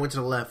and the guy went to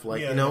the left.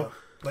 Like you know. Yeah.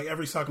 Like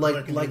every soccer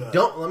player can do that.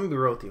 Don't let me be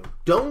real with you.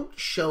 Don't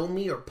show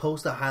me or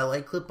post a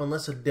highlight clip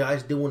unless a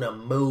guy's doing a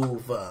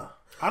move. I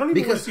don't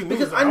even want to see moves.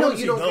 Because I know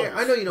you don't care.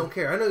 I know you don't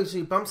care. I know you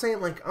see. But I'm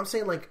saying like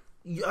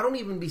I don't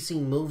even be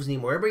seeing moves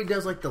anymore. Everybody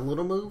does like the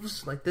little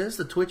moves like this,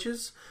 the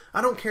twitches.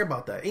 I don't care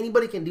about that.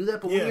 Anybody can do that,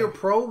 but when you're a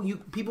pro,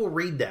 people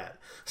read that,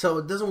 so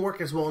it doesn't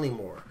work as well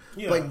anymore.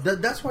 Yeah. Like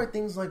that's why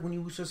things like when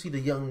you used to see the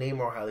young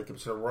Neymar highlight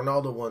clips or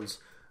Ronaldo ones,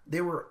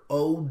 they were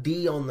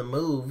OD on the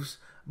moves.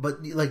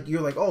 But like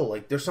you're like, oh,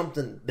 like there's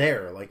something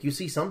there. Like you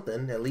see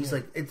something at least.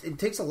 Like it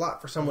takes a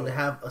lot for someone to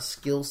have a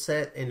skill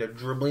set and a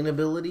dribbling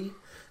ability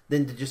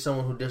than to just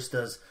someone who just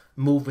does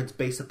movements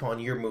based upon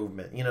your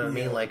movement. You know what I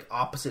mean? Like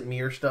opposite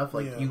mirror stuff.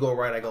 Like you go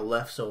right, I go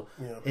left. So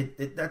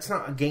that's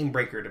not a game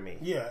breaker to me.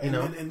 Yeah,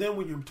 and then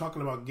when you're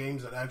talking about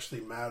games that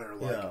actually matter,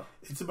 like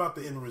it's about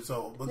the end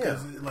result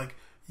because like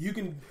you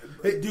can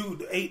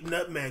do 8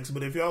 nutmegs,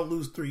 but if y'all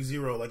lose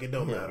 3-0, like it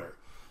don't matter.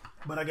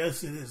 But I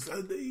guess it is.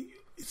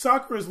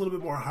 Soccer is a little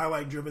bit more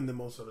highlight driven than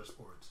most other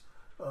sports.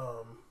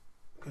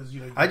 because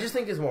I just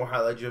think it's more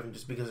highlight driven,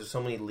 just because there's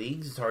so many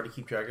leagues. It's hard to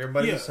keep track of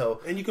everybody. Yeah.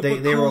 So and you can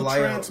put cool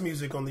trance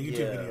music on the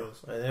YouTube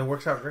videos, and it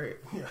works out great.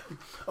 Yeah.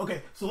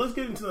 Okay, so let's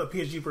get into the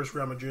PSG versus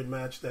Real Madrid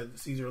match that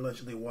Caesar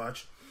allegedly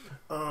watched.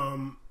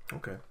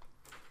 Okay.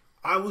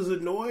 I was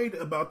annoyed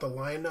about the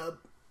lineup.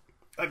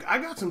 Like, I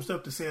got some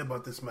stuff to say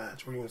about this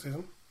match. Were you going to say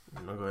something?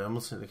 No, go ahead. I'm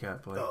listening to the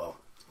cat play. Oh,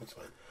 that's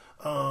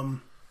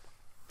fine.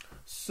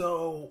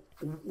 So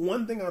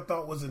one thing I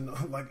thought was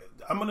like,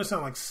 I'm going to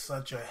sound like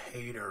such a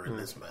hater in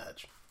this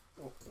match.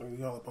 Oh,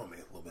 y'all up on me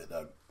a little bit,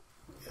 Doug.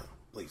 Yeah,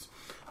 please.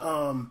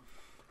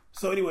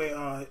 So anyway,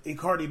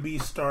 Icardi B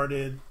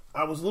started.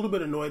 I was a little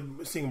bit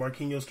annoyed seeing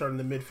Marquinhos start in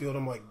the midfield.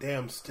 I'm like,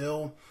 damn,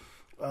 still.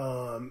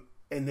 And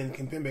then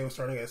Kimpembe was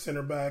starting at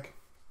center back.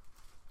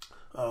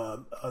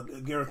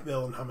 Gareth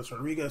Bale and James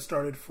Rodriguez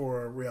started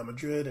for Real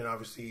Madrid, and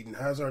obviously Eden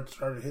Hazard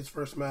started his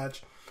first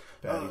match.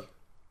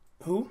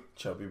 Who?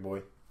 Chubby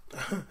boy.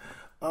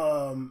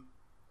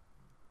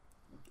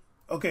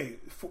 Okay,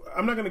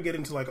 I'm not going to get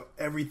into like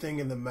everything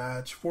in the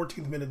match.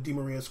 14th minute, Di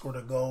Maria scored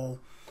a goal.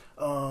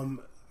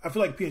 I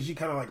feel like PSG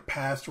kind of like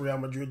passed Real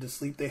Madrid to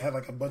sleep. They had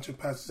like a bunch of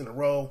passes in a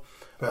row.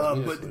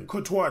 But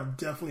Courtois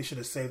definitely should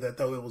have saved that,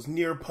 though. It was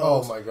near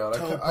post. Oh, my God.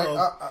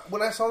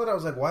 When I saw that, I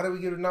was like, why did we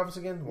get Navas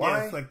again?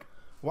 Why? Yeah,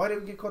 why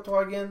did we get Courtois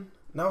again?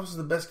 Navas is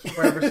the best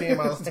keeper I've ever seen in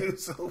my life. Dude,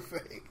 so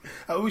fake.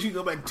 I wish you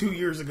go back 2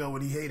 years ago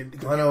when he hated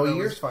it. I know, a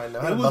year's fine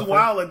now. It was a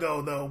while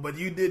ago, though, but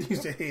you did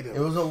used to hate him. It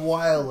was a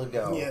while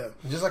ago. Yeah.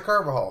 Just like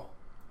Carvajal.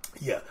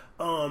 Yeah.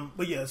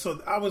 But yeah,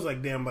 so I was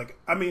like, damn, like,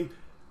 I mean,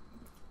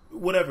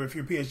 whatever. If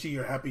you're PSG,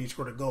 you're happy you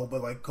scored a goal,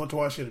 but like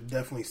Courtois should have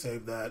definitely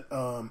saved that.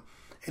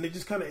 And it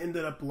just kind of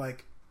ended up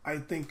like, I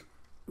think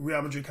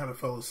Real Madrid kind of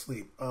fell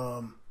asleep.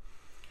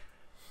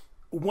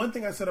 One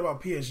thing I said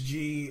about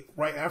PSG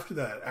right after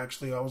that,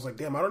 actually, I was like,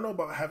 damn, I don't know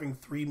about having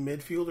three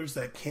midfielders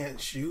that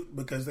can't shoot,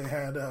 because they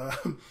had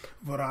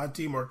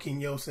Verratti,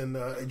 Marquinhos, and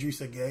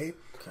Idrissa Gueye.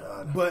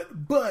 God.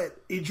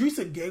 But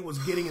Idrissa Gueye was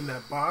getting in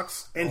that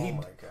box,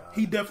 and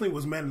he definitely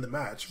was man of the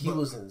match. He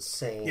was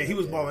insane. Yeah, he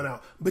was balling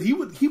out. But he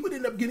would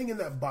end up getting in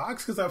that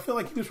box, because I feel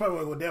like he was probably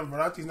like, well, damn,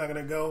 Verratti's not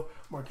going to go.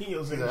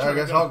 Marquinhos ain't I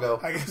guess I'll go.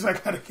 I guess I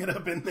got to get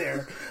up in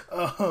there.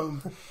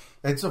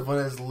 It's so funny.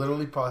 It's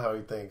literally probably how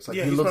he thinks. Like,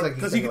 yeah, he looks like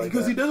he's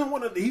because he doesn't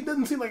want to. He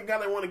doesn't seem like a guy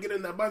that want to get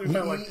in that box. He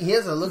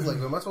doesn't look like,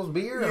 am I supposed to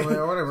be here?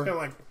 Or whatever. Kind of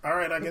like, all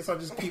right, I guess I'll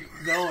just keep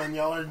going.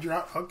 Y'all are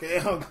drop. Okay,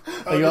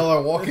 y'all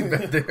are walking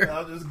back there.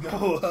 I'll just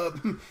go up.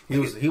 He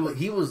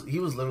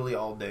was literally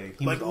all day.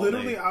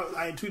 Literally,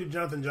 I tweeted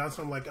Jonathan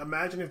Johnson. I'm like,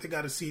 imagine if they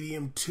got a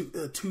CDM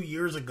 2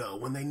 years ago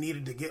when they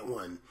needed to get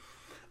one.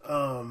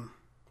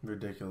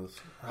 Ridiculous.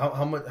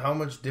 How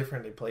much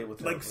different they play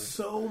with him. Like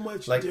so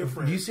much Do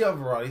different. you see how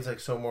Verratti's like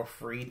so more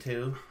free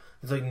too?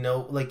 It's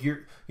like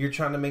you're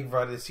trying to make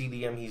Verratti the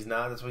CDM. He's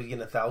not. That's why he's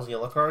getting 1,000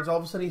 yellow cards. All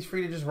of a sudden he's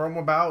free to just roam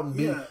about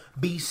and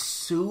be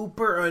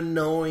super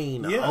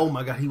annoying. Yeah. Oh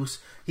my God, he was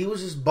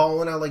just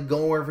balling out, like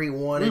going wherever he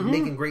wanted,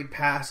 making great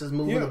passes,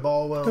 moving the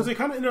ball well. Because they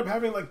kind of ended up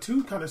having like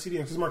two kind of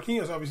CDMs. Because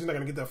Marquinhos obviously not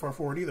going to get that far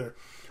forward either.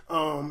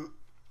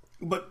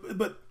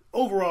 But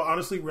overall,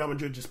 honestly, Real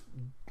Madrid just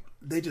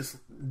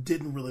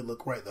didn't really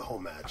look right the whole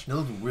match. It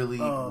looked really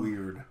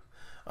weird.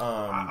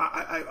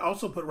 I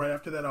also put right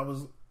after that,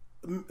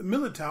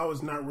 Militao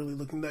is not really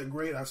looking that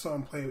great. I saw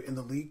him play in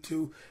the league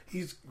too.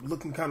 He's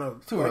looking kind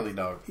of too early,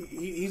 dog.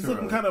 He's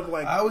looking kind of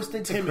like I always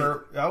think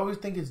timid. I always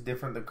think it's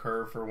different the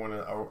curve for when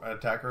an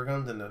attacker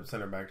comes and the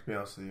center back. To be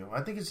honest with you,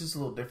 I think it's just a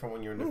little different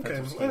when you're in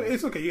defensive scheme.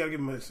 It's okay. You gotta give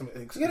him some.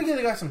 You gotta give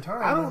the guy some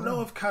time. I don't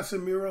know if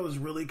Casemiro is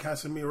really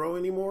Casemiro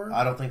anymore.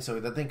 I don't think so.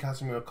 I think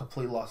Casemiro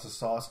completely lost his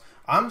sauce.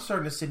 I'm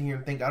starting to sit here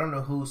and think I don't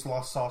know who's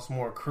lost sauce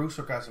more, Kroos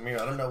or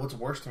Casemiro. I don't know what's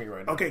worse to me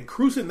right now. Okay,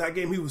 Kroos in that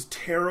game, he was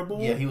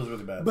terrible. Yeah, he was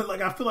really bad. But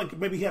like, I feel like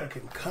maybe he had a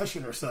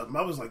concussion or something.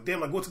 I was like,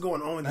 damn, like what's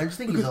going on? I just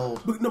think he's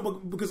old.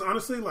 Because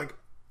honestly, like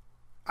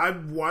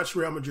I've watched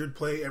Real Madrid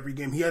play every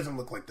game. He hasn't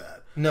looked like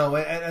that. No,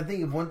 I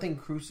think if one thing,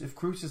 if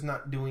Kroos is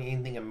not doing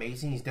anything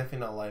amazing, he's definitely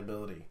not a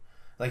liability.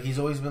 Like he's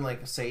always been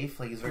like safe.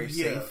 Like he's very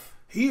safe.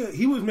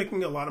 He was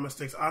making a lot of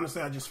mistakes.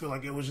 Honestly, I just feel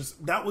like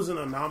that was an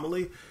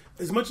anomaly.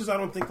 As much as I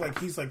don't think like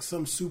he's like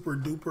some super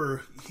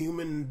duper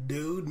human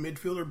dude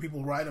midfielder,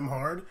 people ride him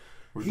hard.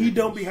 Ridiculous. He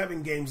don't be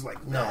having games like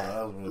that. No,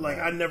 that was really like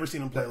bad. I've never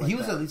seen him play like that. He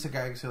was at least a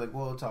guy who could say like,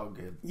 well, it's all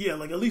good. Yeah,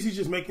 like at least he's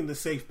just making the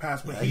safe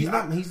pass. But he's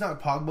not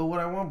Pogba what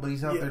I want, but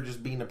he's out there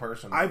just being a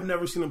person. I've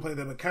never seen him play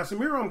that. But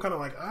Casemiro, I'm kind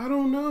of like, I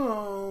don't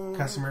know.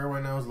 Casemiro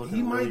right now is looking.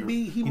 He might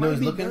be. He might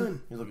be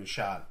done. He's looking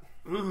shot.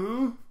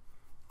 Mm-hmm.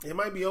 It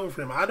might be over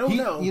for him. I don't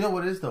know. You know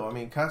what it is though? I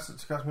mean,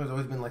 Casemiro's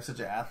always been like such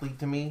an athlete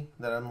to me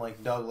that I'm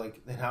like, dog, like,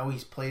 and how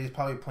he's played, his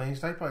probably playing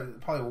style,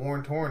 probably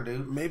worn torn,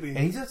 dude. Maybe. And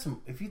he's had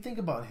some. If you think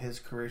about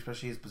his career,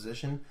 especially his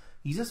position,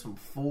 he's had some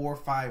 4 or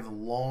 5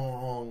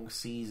 long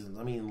seasons.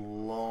 I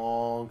mean,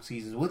 long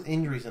seasons with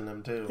injuries in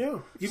them too. Yeah,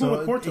 even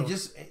with Porto.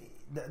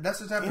 That's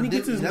the type and of he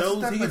gets his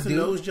nose. He gets a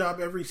nose job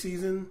every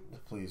season.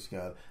 Please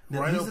God,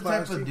 he's the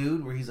type of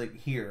dude where he's like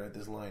here at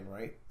this line,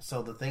 right?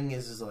 So the thing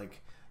is like.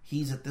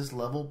 he's at this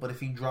level, but if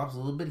he drops a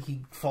little bit,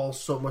 he falls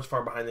so much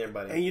far behind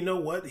everybody. And you know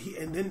what?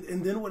 And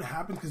then what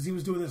happened, because he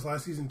was doing this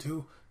last season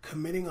too,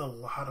 committing a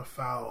lot of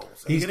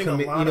fouls. He's getting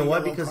a lot you know of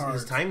what? Because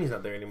cards. His timing's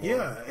not there anymore.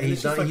 Yeah, and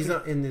he's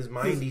not in his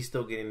mind. He's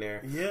still getting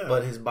there. Yeah,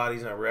 but his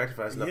body's not reacting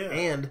fast enough. Yeah.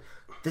 And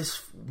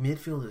this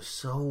midfield is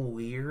so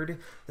weird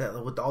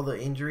that with all the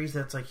injuries,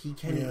 that's like he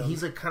can't. Yeah.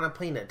 He's like kind of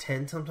playing at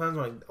 10 sometimes.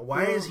 Like,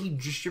 why is he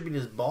distributing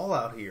his ball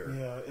out here?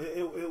 Yeah,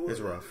 it was it's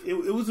rough.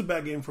 It was a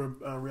bad game for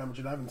Real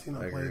Madrid. I haven't seen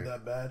them play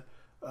that bad.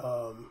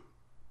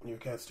 Your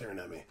cat's staring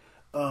at me.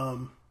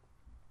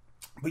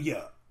 But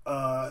yeah,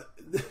 I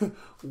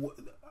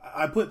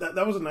put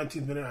that was the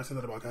 19th minute. I said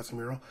that about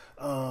Casemiro.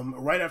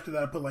 Right after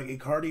that, I put like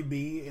Icardi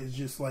B is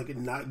just like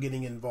not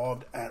getting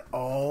involved at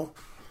all.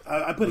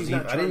 I put he's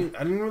not. I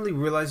didn't really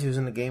realize he was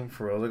in the game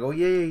for real. I was like, oh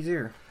yeah, he's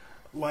here.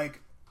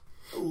 Like,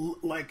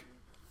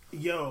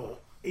 yo,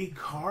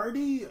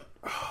 Icardi.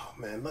 Oh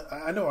man,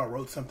 I know I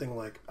wrote something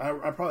like I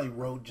probably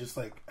wrote just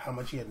like how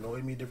much he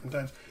annoyed me different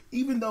times.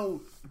 Even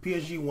though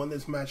PSG won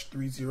this match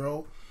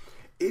 3-0,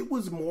 it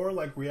was more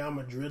like Real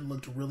Madrid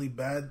looked really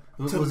bad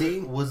to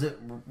me. Was it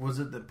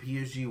the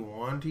PSG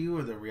won to you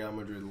or the Real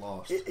Madrid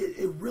lost?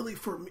 It really,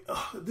 for me.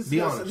 This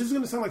is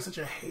going to sound like such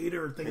a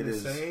hater thing to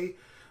say,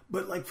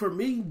 but like for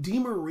me, Di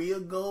Maria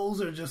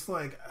goals are just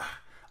like.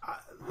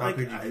 How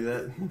could you do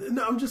that?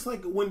 No, I'm just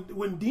like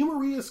when Di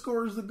Maria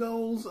scores the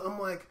goals, I'm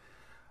like,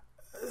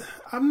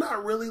 I'm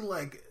not really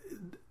like.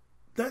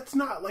 That's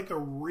not like a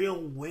real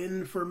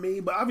win for me,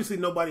 but obviously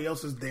nobody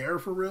else is there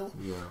for real.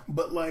 Yeah.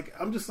 But like,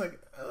 I'm just like,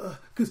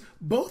 because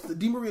both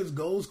Di Maria's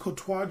goals,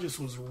 Courtois just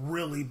was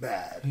really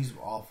bad. He's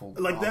awful.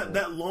 Like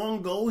that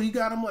long goal he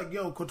got, I'm like,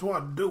 yo,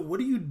 Courtois, dude, what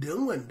are you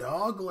doing,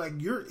 dog? Like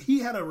he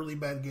had a really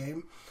bad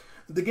game.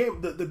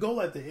 The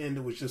goal at the end,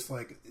 it was just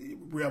like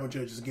Real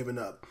Madrid just giving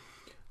up.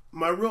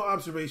 My real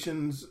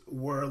observations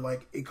were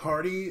like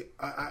Icardi.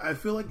 I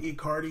feel like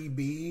Icardi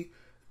B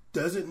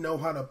doesn't know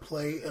how to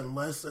play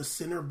unless a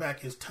center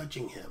back is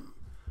touching him.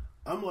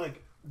 I'm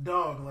like,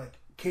 dog, like,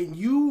 can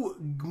you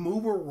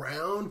move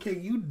around?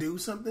 Can you do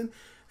something?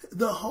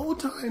 The whole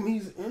time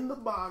he's in the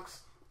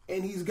box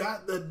and he's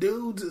got the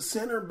dude's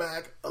center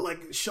back,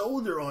 like,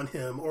 shoulder on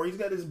him, or he's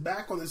got his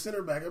back on the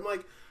center back. I'm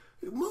like,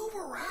 move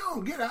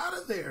around, get out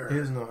of there. He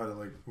doesn't know how to,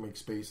 like, make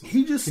space.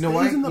 He just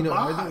stays in the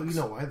box. You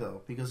know why,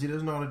 though? Because he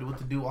doesn't know how to do what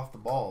to do off the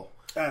ball.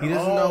 He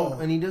doesn't know,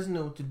 and he doesn't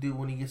know what to do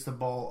when he gets the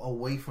ball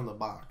away from the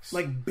box.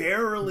 Like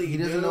barely. He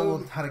doesn't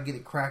know how to get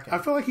it cracking. I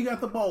feel like he got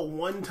the ball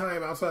one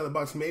time outside the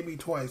box, maybe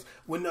twice.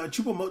 When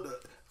Choupo-Moting,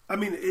 I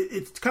mean,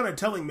 it's kind of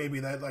telling maybe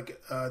that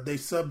like they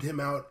subbed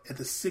him out at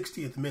the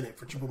 60th minute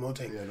for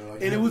Choupo-Moting,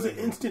 and it was an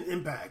instant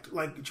impact.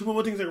 Like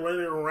Choupo-Moting's like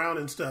running around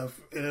and stuff,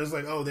 and it was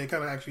like, oh, they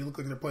kind of actually look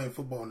like they're playing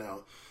football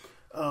now.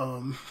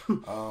 I'm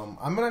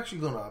actually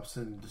going to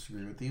opposite and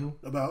disagree with you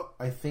about.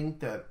 I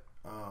think that.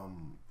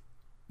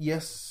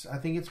 Yes, I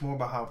think it's more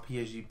about how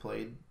PSG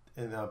played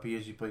and how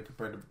PSG played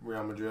compared to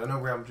Real Madrid. I know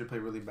Real Madrid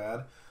played really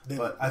bad,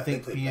 but I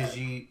think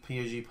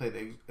PSG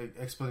played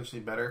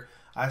exponentially better.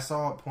 I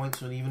saw at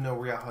points when even though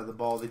Real had the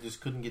ball, they just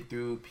couldn't get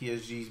through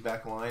PSG's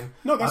back line.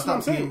 No, that's what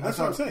I'm saying. That's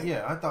what I'm saying.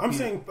 Yeah,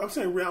 I'm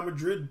saying Real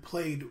Madrid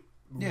played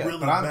really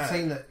but I'm bad.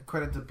 saying that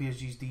credit to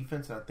PSG's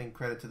defense, and I think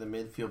credit to the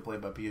midfield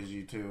played by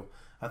PSG too.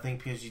 I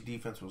think PSG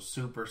defense was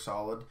super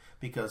solid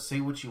because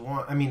say what you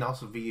want. I mean,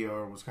 also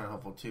VAR was kind of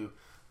helpful too.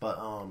 But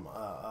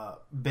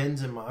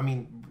Benzema, I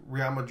mean,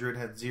 Real Madrid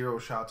had 0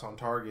 shots on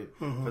target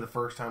for the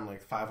first time in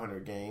like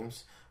 500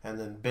 games. And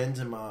then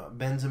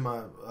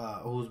Benzema,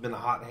 who's been a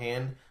hot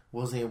hand,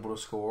 wasn't able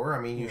to score.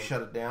 I mean, you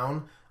shut it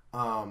down.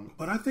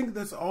 But I think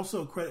that's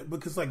also credit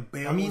because like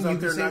Bale was out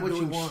there not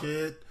doing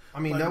shit. I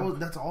mean, like,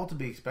 that's all to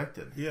be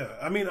expected. Yeah,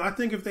 I mean, I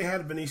think if they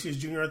had Vinicius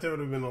Jr. out there, it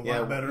would have been a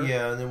lot better.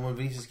 Yeah, and then when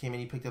Vinicius came in,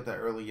 he picked up that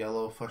early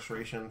yellow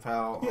frustration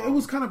foul. Yeah, it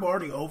was kind of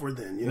already over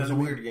then. It was a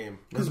weird game.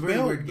 It was a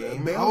very weird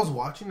game. I was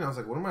watching, and I was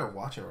like, what am I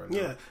watching right now?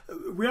 Yeah,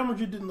 Real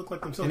Madrid didn't look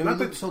like themselves. And they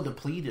looked so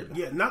depleted.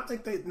 Yeah, not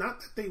that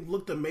they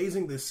looked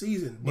amazing this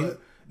season,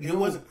 but it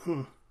wasn't.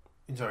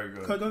 Sorry,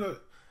 go ahead. Go.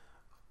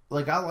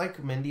 Like, I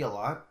like Mendy a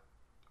lot.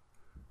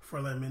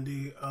 Ferland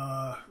Mendy,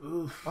 I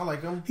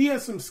like him. He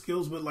has some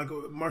skills, but like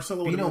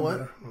Marcelo. You know what?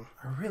 Better.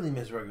 I really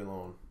miss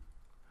Reguilón.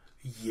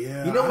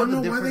 Yeah, you know I what?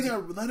 don't know why they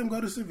let him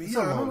go to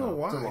Sevilla. I don't know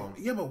why.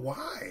 Yeah, but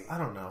why? I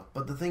don't know.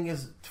 But the thing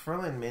is,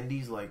 Ferland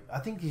Mendy's like, I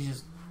think he's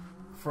just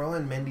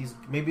Ferland Mendy's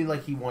maybe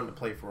like he wanted to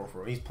play for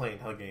real. He's playing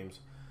hell games.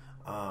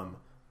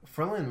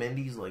 Ferland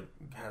Mendy's like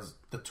has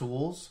the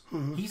tools.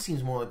 Mm-hmm. He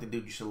seems more like the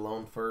dude you should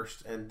loan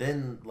first, and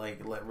then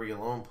like let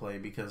Reguilón play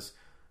because.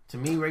 To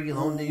me,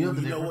 Reguilón,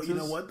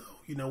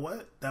 you know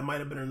what? That might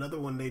have been another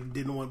one they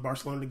didn't want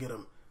Barcelona to get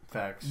him.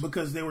 Facts.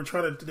 Because they were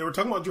talking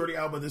about Jordi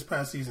Alba this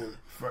past season.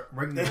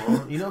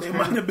 Reguilón, they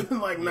might have been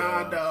like,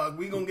 nah, dog,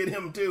 we gonna get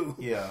him too.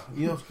 Yeah.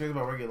 You know what's crazy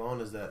about Reguilón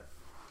is that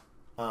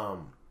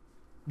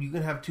you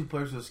can have two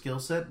players with a skill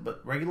set,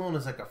 but Reguilón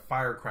is like a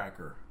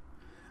firecracker.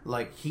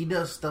 Like, he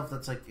does stuff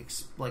that's like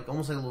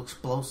almost like a little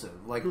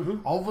explosive. Like,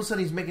 all of a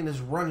sudden he's making this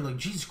run. You're like,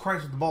 Jesus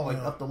Christ with the ball, like,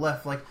 up the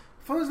left. Like,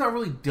 Foden's not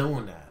really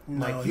doing that.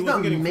 No, like, he he's wasn't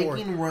not getting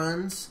making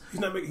runs. He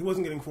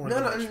wasn't getting foreign.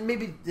 No, and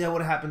maybe that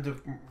would have happened to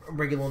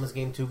Reguilón in this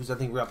game too, because I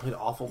think Real played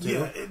awful too.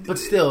 Yeah, but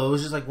still, it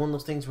was just like one of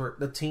those things where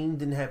the team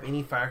didn't have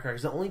any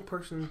firecrackers. The only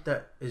person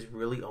that is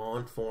really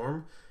on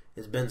form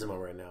is Benzema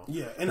right now.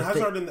 Yeah, and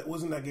Hazard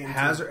was in that game.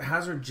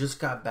 Hazard just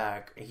got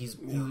back.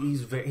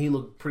 He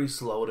looked pretty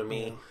slow to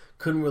me.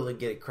 Couldn't really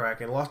get it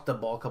cracking. Lost the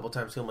ball a couple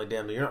times. So I'm like,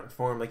 damn, you're not in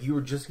form. Like, you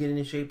were just getting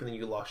in shape, and then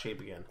you lost shape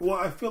again. Well,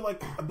 I feel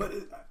like, but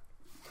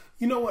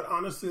you know what?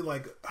 Honestly,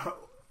 like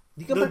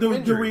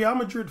the Real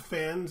Madrid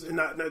fans, and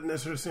not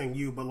necessarily saying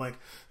you, but like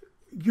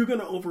you're going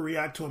to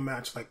overreact to a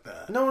match like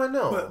that. No, I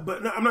know.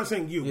 But no, I'm not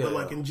saying you, but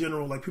like in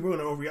general, like people are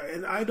going to overreact,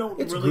 and I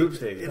don't it's really, group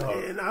stage,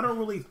 and I don't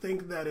really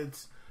think that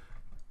it's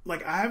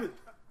like I've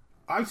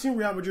seen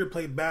Real Madrid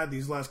play bad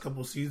these last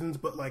couple of seasons,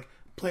 but like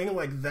playing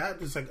like that,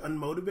 just like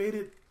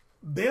unmotivated.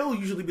 Bale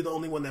usually be the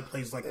only one that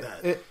plays like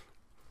that.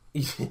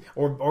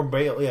 Or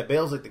Bale. Yeah,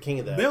 Bale's like the king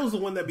of that. Bale's the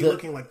one that be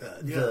looking like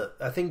that. Yeah.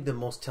 I think the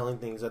most telling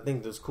thing is I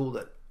think it was cool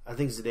that I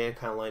think Zidane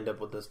kind of lined up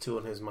with this too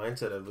in his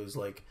mindset of it was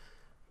like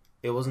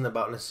it wasn't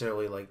about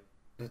necessarily like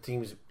the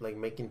team's like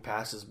making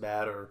passes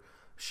bad or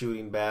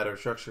shooting bad or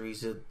structure. He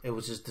said it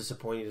was just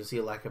disappointing to see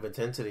a lack of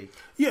intensity.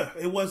 Yeah,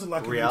 it was a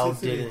lack of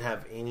intensity. Real didn't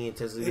have any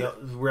intensity.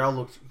 Real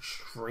looked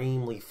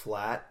extremely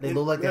flat. They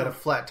looked like they had a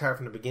flat tire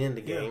from the beginning of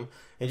the game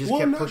and just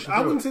kept pushing through.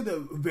 I wouldn't say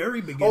the very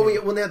beginning. Oh, yeah,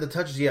 when they had the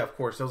touches, yeah, of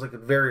course. That was like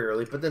very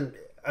early. But then,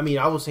 I mean,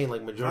 I was saying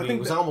like majority.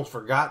 I almost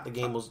forgot the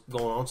game was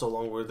going on so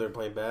long where they're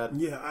playing bad.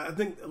 Yeah, I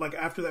think like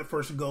after that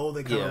first goal,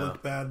 they kind of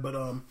looked bad.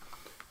 But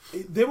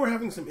they were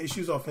having some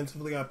issues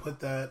offensively. I put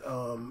that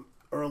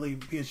early.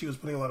 PSG was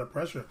putting a lot of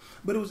pressure.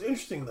 But it was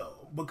interesting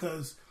though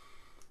because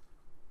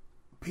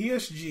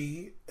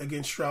PSG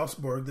against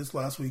Strasbourg this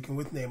last weekend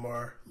with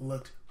Neymar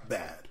looked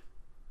bad.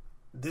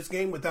 This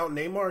game without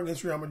Neymar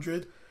against Real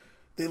Madrid,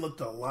 they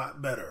looked a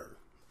lot better.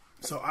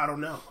 So I don't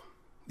know,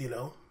 you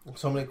know.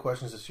 So many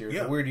questions this year.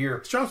 It's a weird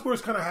year.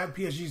 Strasbourg's kind of had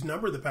PSG's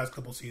number the past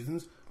couple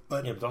seasons,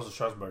 but yeah, but also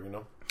Strasbourg, you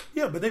know.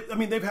 Yeah, but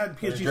they've had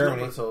PSG's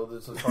Germany, number, so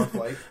it's a far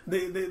flight. but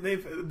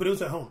it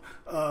was at home.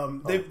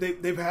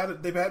 They've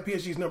had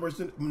PSG's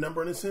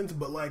number in a sense,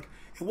 but like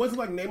it wasn't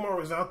like Neymar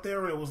was out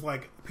there and it was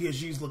like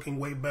PSG's looking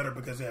way better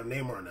because they have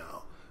Neymar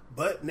now.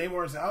 But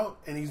Neymar's out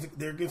and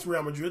they're against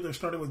Real Madrid. They're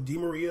starting with Di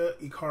Maria,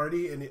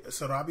 Icardi, and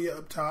Sarabia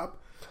up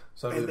top.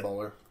 Sarabia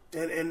baller.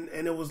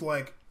 And it was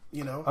like,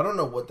 you know, I don't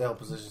know what the hell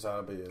position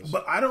Sarabia is.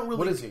 But I don't really.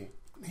 What is he?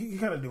 He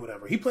kind of do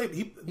whatever. He's like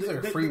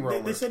a free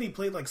roamer. They said he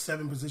played like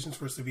 7 positions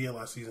for Sevilla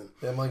last season.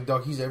 Yeah, I'm like,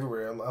 dog, he's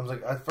everywhere. I was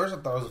like, at first I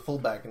thought he was a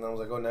fullback, and I was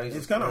like, oh, now he's.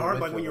 It's kind of hard,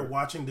 like when you're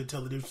watching, to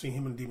tell the difference between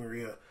him and Di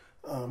Maria,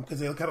 because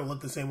they kind of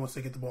look the same once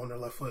they get the ball on their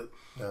left foot.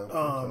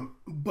 Yeah,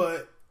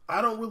 but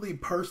I don't really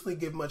personally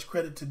give much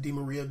credit to Di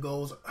Maria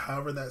goals.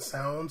 However that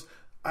sounds,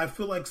 I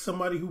feel like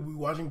somebody who be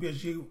watching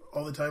PSG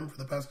all the time for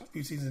the past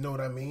few seasons know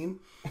what I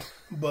mean.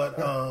 But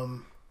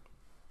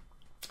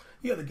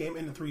yeah, the game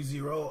ended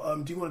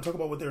 3-0. Do you want to talk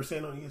about what they were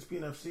saying on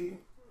ESPN FC?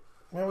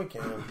 Yeah, we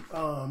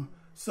can.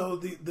 So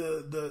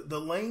the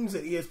lanes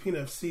at ESPN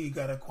FC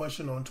got a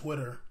question on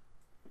Twitter,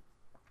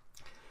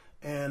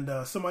 and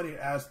somebody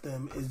asked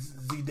them, "Is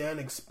Zidane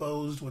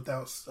exposed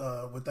without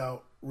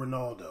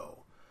Ronaldo?"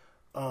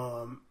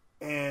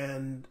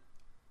 And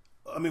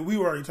I mean, we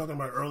were already talking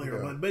about it earlier,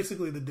 but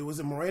basically the dude was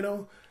it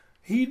Moreno.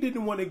 He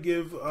didn't want to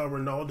give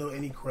Ronaldo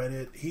any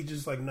credit. He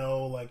just like,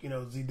 no, like, you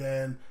know,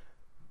 Zidane.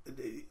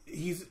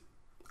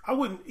 I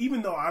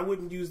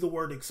wouldn't use the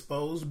word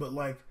exposed, but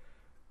like,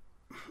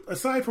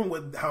 aside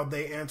from how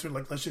they answered,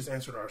 like, let's just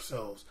answer it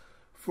ourselves.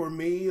 For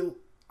me,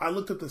 I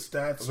looked at the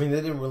stats. I mean, they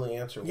didn't really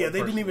answer. Yeah,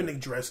 they didn't even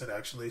address it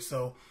actually.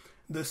 So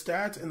the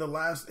stats in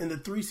the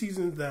 3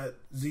 seasons that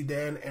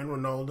Zidane and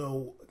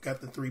Ronaldo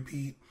got the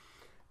three-peat,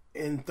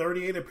 in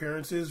 38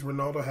 appearances,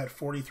 Ronaldo had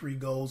 43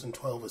 goals and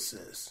 12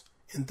 assists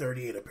in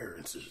 38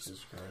 appearances.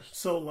 Jesus Christ.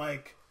 So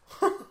like,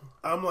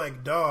 I'm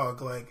like,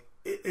 dog, like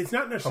it's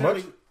not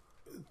necessarily.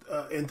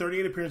 In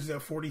 38 appearances, he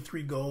had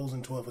 43 goals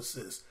and 12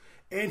 assists,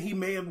 and he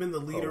may have been the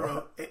leader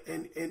of.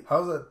 And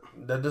how's that?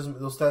 That doesn't.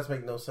 Those stats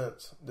make no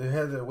sense. They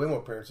had way more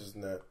appearances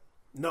than that.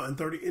 No, in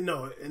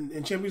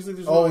Champions League.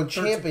 In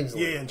Champions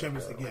League. Yeah, in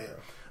Champions League.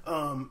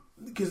 Yeah,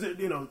 because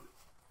you know,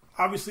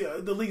 obviously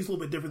the league's a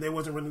little bit different. They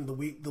wasn't running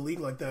the league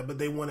like that, but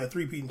they won a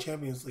 3-peat in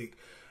Champions League.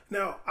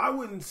 Now, I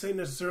wouldn't say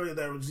necessarily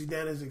that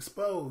Zidane is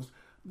exposed.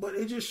 But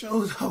it just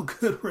shows how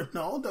good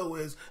Ronaldo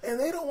is, and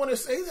they don't want to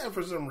say that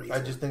for some reason.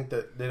 I just think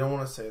that they don't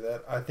want to say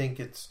that. I think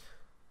it's,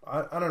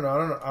 I don't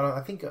know.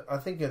 I think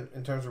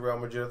in terms of Real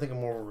Madrid, I think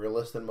I'm more of a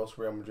realist than most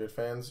Real Madrid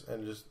fans,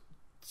 and just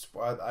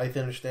I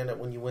understand that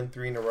when you win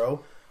 3 in a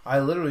row, I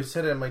literally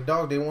said it. I'm like,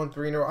 dog, they won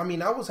 3 in a row. I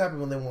mean, I was happy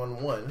when they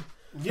won 1.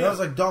 Yeah. And I was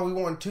like, dog, we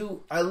won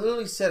 2. I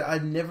literally said,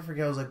 I'd never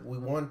forget. I was like, we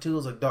won 2. I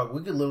was like, dog,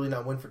 we could literally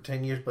not win for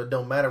 10 years, but it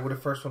don't matter. We're the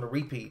first one to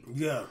repeat.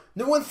 Yeah.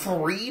 They won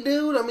 3,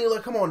 dude? I mean,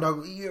 like, come on,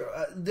 dog.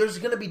 There's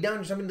going to be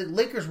downers. I mean, the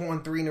Lakers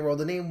won 3 in a row.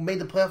 Then they made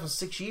the playoffs in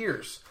 6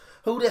 years.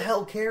 Who the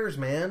hell cares,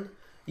 man?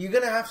 You're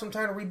going to have some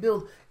time to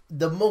rebuild.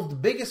 the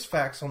most biggest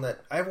facts on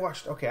that, I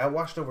watched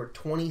over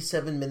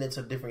 27 minutes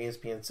of different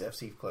ESPN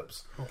FC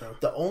clips. Okay.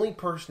 The only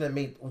person that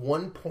made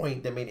one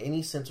point that made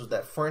any sense was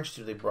that French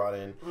dude they brought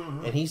in,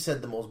 and he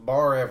said the most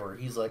bar ever.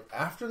 He's like,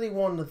 after they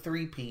won the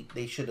three-peat,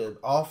 they should have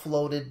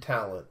offloaded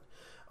talent.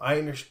 I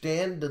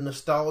understand the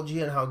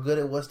nostalgia and how good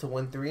it was to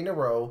win 3 in a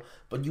row,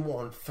 but you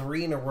won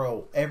 3 in a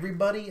row.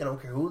 Everybody, I don't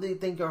care who they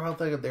think are how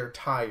they're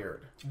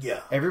tired.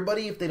 Yeah.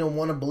 Everybody, if they don't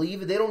want to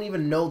believe it, they don't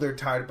even know they're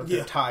tired, but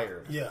they're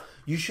tired. Yeah.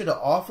 You should have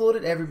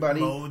offloaded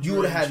everybody. Modric, you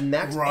would have had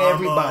maxed Ramos.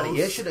 everybody.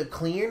 It should have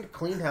cleaned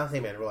house. Hey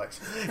man, relax.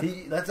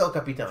 That's El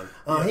Capitan.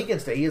 He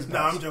can stay. He is. No,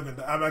 I'm joking.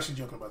 I'm actually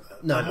joking about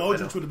that. No,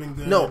 Modric would have been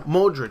good. No,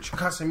 Modric,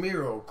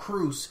 Casemiro,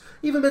 Cruz,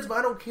 even Benzema.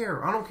 I don't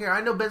care.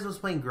 I know Benzema's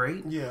playing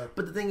great. Yeah.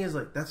 But the thing is,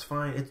 like, that's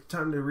fine. It's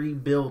time to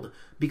rebuild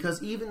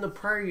because even the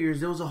prior years,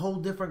 there was a whole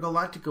different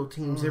Galactico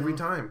teams every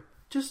time.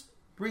 Just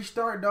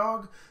restart,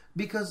 dog.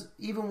 Because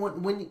even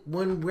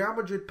when Real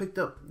Madrid picked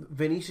up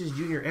Vinicius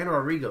Jr. and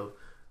Rodrigo,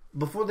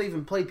 before they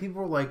even played,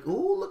 people were like,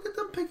 "Oh, look at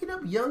them picking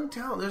up young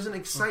talent." There's an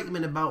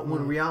excitement about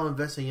when Real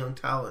invests in young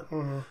talent.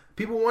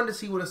 People wanted to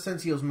see what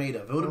Asensio's made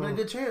of. It would have been a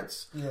good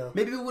chance. Yeah.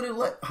 Maybe we would have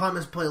let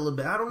James play a little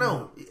bit. I don't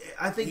know.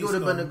 I think it would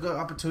have been a good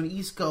opportunity.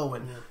 Isco,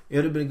 and it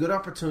would have been a good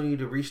opportunity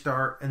to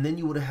restart, and then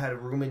you would have had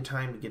room and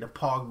time to get a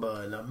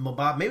Pogba and a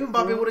Mbappe. Maybe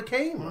Mbappe would have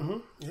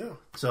came. Yeah.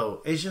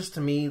 So it's just,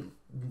 to me,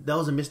 that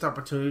was a missed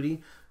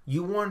opportunity.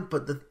 You won,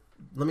 but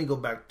let me go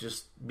back,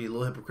 just be a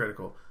little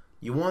hypocritical.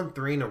 You won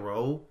 3 in a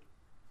row.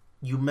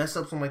 You mess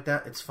up something like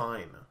that, it's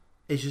fine.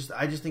 It's just,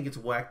 I just think it's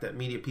whack that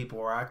media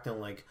people are acting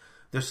like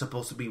they're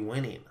supposed to be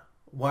winning.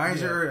 Why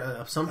is there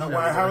an assumption?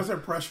 How is there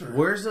pressure?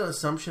 Where's the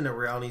assumption that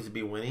Real needs to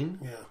be winning?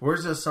 Yeah.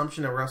 Where's the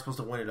assumption that Real's supposed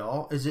to win it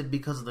all? Is it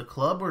because of the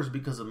club or is it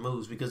because of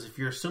moves? Because if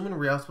you're assuming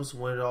Real's supposed to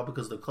win it all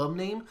because of the club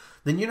name,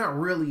 then you're not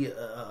really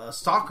a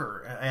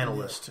soccer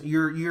analyst.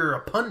 Yeah. You're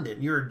a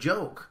pundit. You're a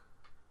joke.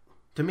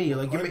 To me,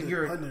 like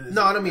you're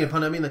no, I don't mean a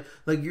pundit. I mean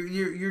like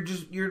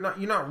you're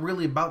not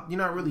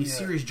really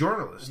serious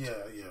journalist. Yeah,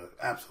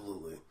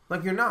 absolutely.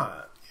 Like you're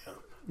not. Yeah,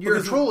 you're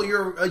a troll.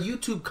 You're a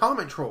YouTube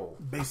comment troll,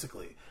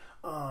 basically.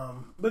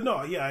 But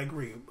no, yeah, I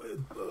agree.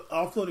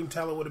 Offloading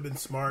talent would have been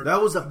smart.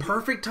 That was a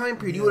perfect time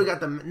period. You would have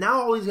got them.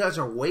 Now all these guys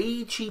are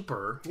way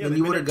cheaper than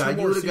you would have got.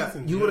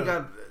 You would have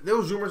got. There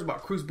was rumors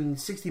about Cruz being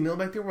 60 mil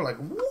back there. We're like,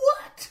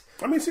 what?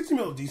 I mean, 60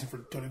 mil is decent for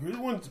Tony Cruz.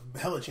 He won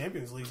hella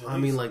Champions League. I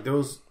mean, like, there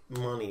was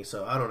money,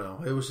 so I don't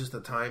know. It was just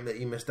a time that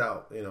you missed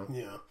out, you know.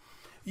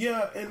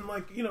 Yeah, and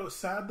like, you know,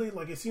 sadly,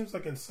 like, it seems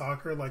like in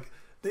soccer, like,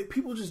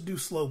 people just do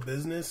slow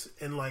business,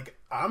 and like,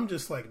 I'm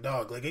just like,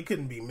 dog, like, it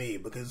couldn't be me,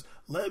 because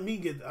let me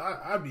get,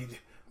 I'd be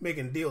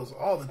making deals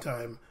all the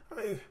time.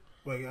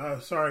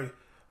 Sorry,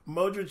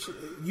 Modric,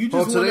 you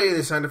just today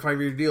they signed a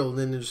 5-year deal, and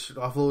then just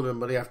offloaded him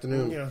by the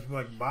afternoon. Yeah,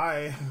 like,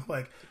 bye.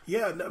 Like,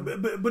 yeah,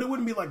 but it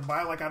wouldn't be like,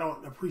 bye, like, I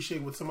don't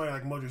appreciate what somebody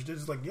like Modric did.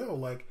 It's like, yo,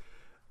 like,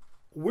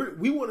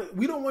 we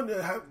don't want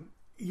to have,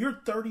 you're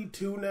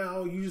 32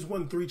 now, you just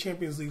won 3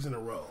 Champions Leagues in a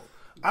row.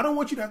 I don't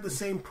want you to have the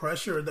same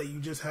pressure that you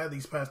just had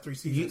these past 3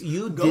 seasons.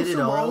 You did it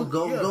all.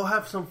 Go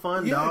have some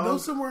fun, dog. Go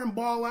somewhere and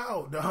ball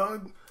out,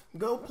 dog.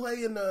 Go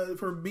play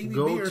for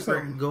BBB or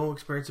something. Go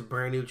experience a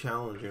brand new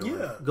challenge. You know?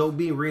 Yeah. Go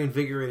be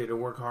reinvigorated and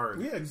work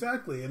hard. Yeah,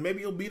 exactly. And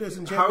maybe you'll beat us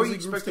in Champions League. How are you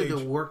expected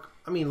to work?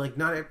 I mean, like,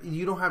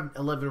 you don't have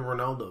 11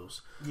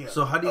 Ronaldos. Yeah.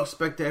 So how do you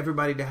expect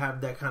everybody to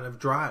have that kind of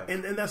drive?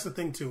 And that's the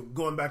thing, too.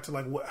 Going back to,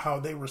 like, how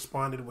they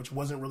responded, which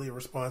wasn't really a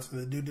response, and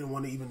the dude didn't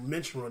want to even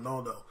mention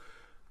Ronaldo.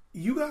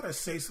 You got to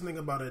say something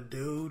about a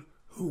dude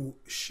who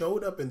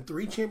showed up in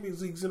 3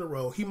 Champions Leagues in a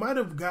row. He might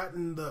have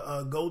gotten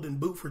the Golden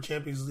Boot for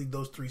Champions League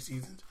those 3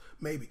 seasons.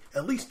 Maybe.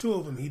 At least 2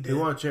 of them he did.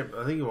 I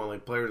think he won,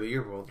 like, Player of the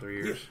Year for all 3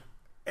 years.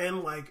 Yeah.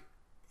 And, like,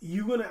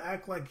 you going to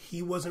act like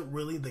he wasn't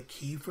really the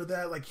key for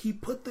that? Like,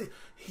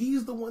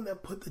 he's the one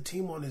that put the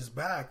team on his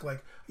back.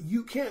 Like,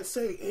 you can't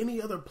say any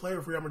other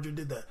player for Real Madrid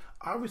did that.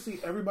 Obviously,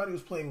 everybody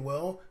was playing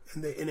well,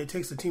 and it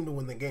takes the team to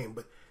win the game.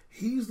 But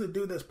he's the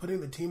dude that's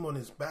putting the team on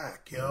his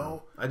back,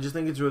 yo. I just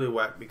think it's really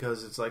whack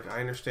because it's like,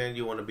 I understand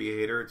you want to be a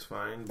hater, it's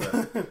fine.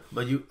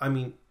 But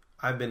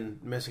I've been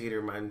a hater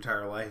my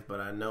entire life, but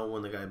I know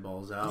when the guy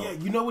balls out. Yeah,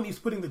 you know when he's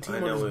putting the team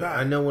on his back.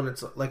 I know when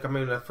it's like, I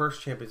mean, that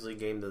first Champions League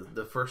game,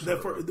 the first one.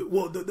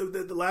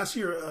 The last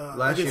year,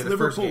 the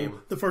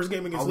Liverpool, the first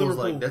game against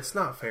Liverpool. Like, that's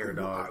not fair,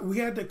 dog.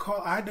 I had to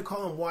call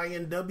him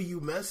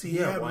YNW Messi. He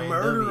had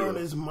murder on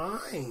his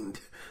mind.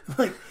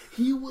 Like,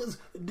 he was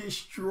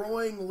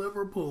destroying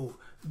Liverpool.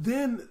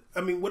 Then,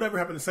 I mean, whatever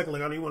happened in the second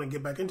leg, I don't even want to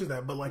get back into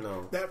that. But, like,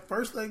 that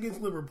first leg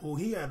against Liverpool,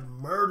 he had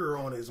murder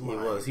on his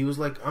mind. He was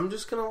like, I'm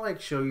just going to,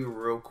 like, show you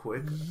real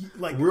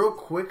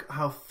quick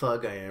how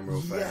thug I am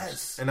real fast.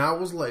 Yes. And I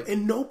was like,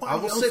 and nobody I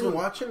was sitting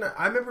watching it.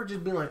 I remember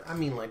just being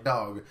like,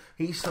 dog,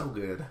 he's so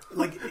good.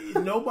 Like,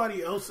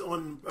 nobody else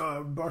on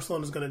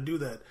Barcelona is going to do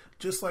that.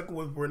 Just like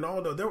with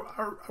Ronaldo.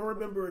 I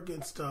remember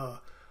against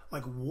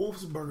like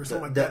Wolfsburg or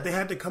something like that. They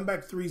had to come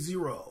back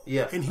 3-0.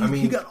 Yeah. And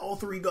he got all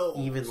 3 goals.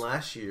 Even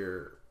last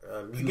year,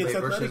 against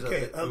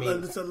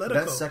Atletico.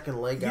 That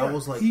second leg, I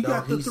was like, he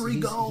dog, got the 3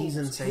 goals. He's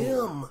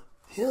insane.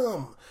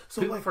 him.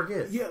 So People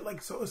forget. Yeah,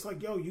 like so it's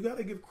like, yo, you got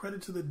to give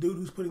credit to the dude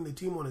who's putting the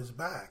team on his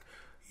back.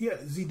 Yeah,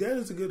 Zidane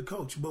is a good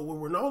coach, but with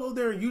Ronaldo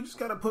there, you just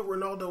got to put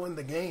Ronaldo in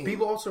the game.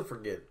 People also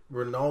forget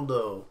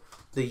Ronaldo.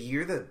 The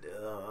year that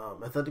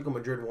Atletico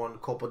Madrid won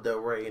Copa del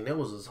Rey, and there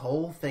was this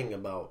whole thing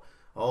about,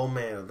 oh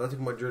man,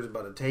 Atletico Madrid is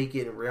about to take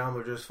it, and Real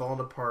Madrid's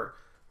falling apart.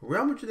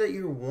 Real Madrid that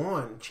year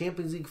won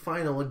Champions League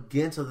final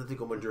against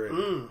Atletico Madrid.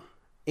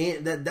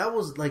 And that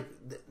was like,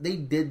 they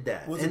did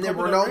that. Was and it then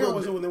Copa del Rey, Ronaldo, or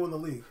was it when they won the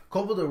league?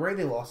 Copa del Rey,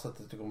 they lost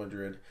Atletico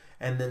Madrid.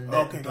 And then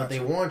but they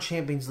won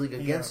Champions League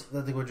against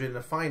Atletico Madrid in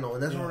the final.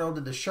 And that's when Ronaldo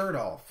did the shirt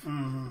off.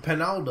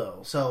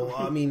 Penaldo. So,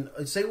 I mean,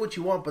 say what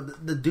you want,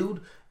 but the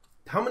dude...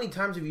 How many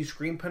times have you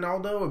screamed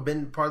Penaldo or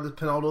been part of this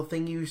Penaldo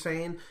thing you were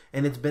saying?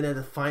 And it's been at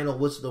the final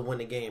whistle to win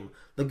the game.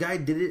 The guy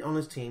did it on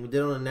his team. He did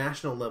it on a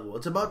national level.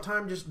 It's about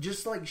time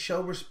just like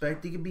show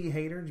respect. You can be a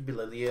hater. Just be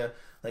like, yeah,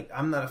 like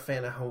I'm not a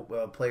fan of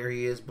how player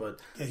he is, but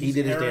he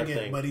did his damn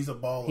thing. But he's a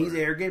baller. He's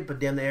arrogant, but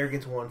damn, the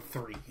arrogance won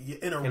 3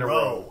 in a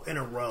row.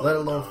 Let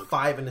alone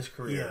 5 in his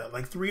career. Yeah,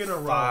 like 3 in a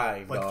row.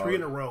 5, like dog. 3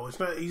 in a row.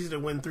 It's not easy to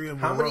win 3 in a row.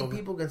 How many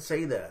people can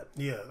say that?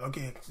 Yeah.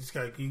 Okay,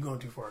 you're going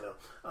too far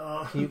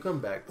now. Can you come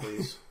back,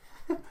 please?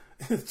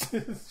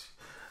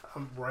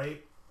 I'm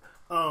right.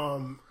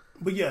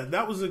 But yeah,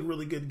 that was a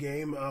really good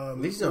game.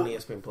 This is on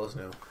ESPN Plus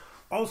now.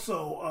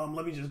 Also,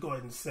 let me just go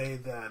ahead and say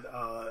that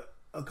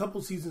a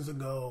couple seasons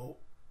ago,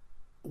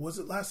 was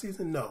it last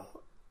season? No.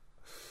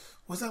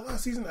 Was that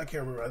last season? I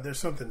can't remember. There's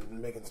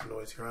something making some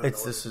noise here.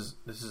 This is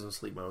in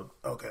sleep mode.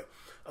 Okay.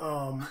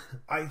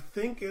 I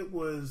think it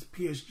was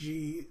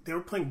PSG. They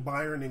were playing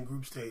Bayern in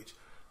group stage.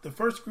 The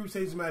first group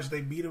stage match,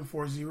 they beat them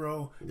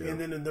 4-0. Yeah.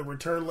 And then in the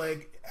return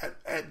leg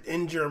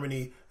in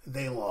Germany,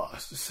 they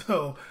lost.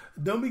 So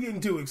don't be getting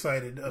too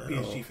excited,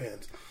 PSG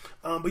fans.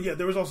 But yeah,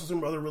 there was also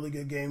some other really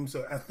good games.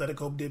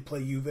 Atletico did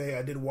play Juve.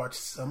 I did watch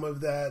some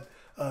of that.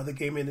 The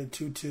game ended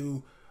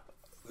 2-2.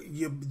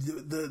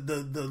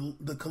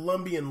 The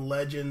Colombian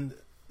legend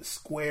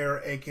Square,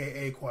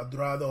 a.k.a.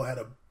 Cuadrado, had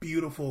a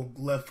beautiful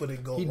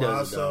left-footed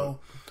golazo.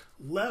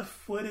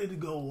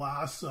 Left-footed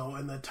golazo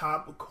in the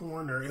top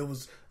corner. It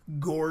was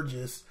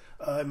gorgeous.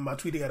 My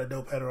tweet got a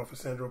dope header off of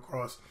Sandro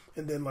Cross,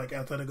 and then like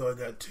Atletico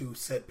got 2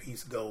 set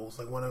piece goals.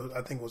 Like one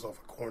I think was off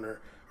a corner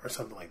or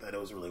something like that. It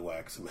was really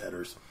whack. Some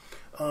headers.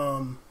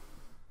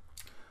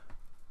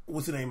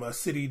 What's the name?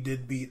 City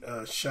did beat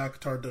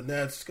Shakhtar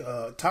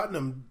Donetsk.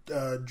 Tottenham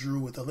drew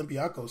with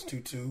Olympiacos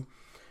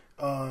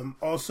 2-2.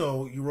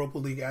 Also Europa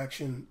League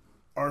action.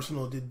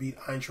 Arsenal did beat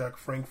Eintracht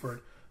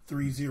Frankfurt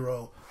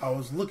 3-0. I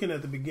was looking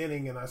at the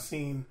beginning and I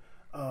seen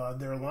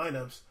their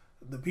lineups.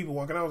 The people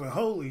walking out, I was like,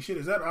 holy shit,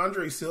 is that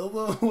Andre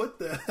Silva? What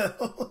the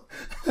hell?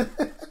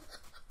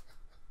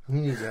 He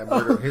needs to have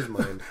murder in his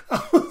mind.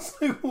 I was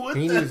like, what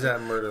He needs to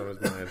have murder in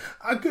his mind.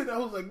 I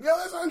was like, yo,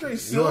 that's Andre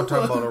Silva. You want to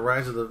talk about a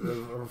rise of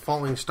the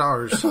falling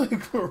stars. Like,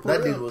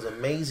 that dude was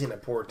amazing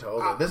at Porto.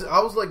 I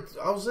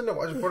was in there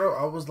watching Porto.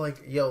 I was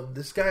like, yo,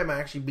 this guy might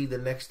actually be the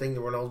next thing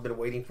that Ronaldo's been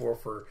waiting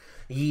for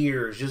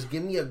years. Just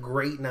give me a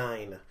great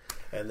 9.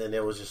 And then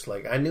it was just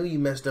like, I knew you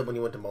messed up when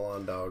you went to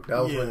Milan, dog.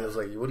 That was when it was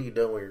like, what are you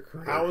doing with your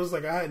career? I was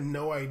like, I had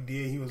no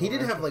idea he was. He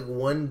did have like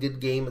one good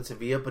game at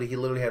Sevilla, but he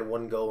literally had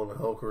 1 goal in the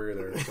whole career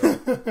there.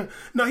 So.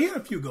 No, he had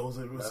a few goals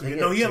at Sevilla.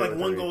 No, he had like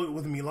 1 goal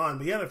with Milan,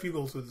 but he had a few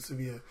goals with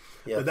Sevilla.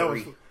 Yeah, but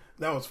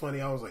that was funny.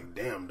 I was like,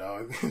 damn,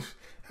 dog,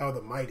 how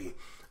the mighty.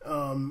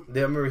 I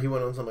remember he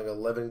went on some like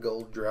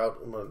 11-goal drought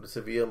in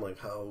Sevilla. I'm like,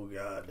 oh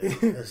god, dude,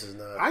 this is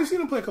not. I've seen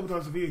him play a couple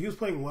times in Sevilla. He was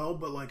playing well,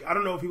 but like I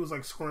don't know if he was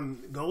like scoring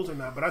goals or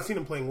not. But I've seen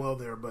him playing well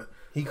there. But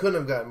he couldn't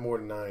have gotten more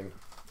than 9.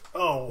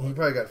 Oh, he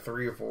probably got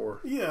 3 or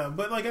 4. Yeah,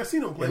 but like I've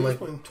seen him play. In like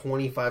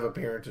 25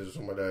 appearances or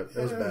something like that.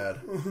 It was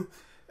bad.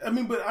 I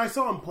mean, but I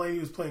saw him play. He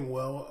was playing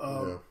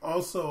well.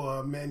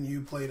 Also, Man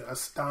U played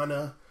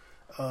Astana.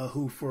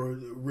 Who, for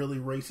really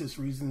racist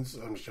reasons,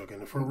 I'm just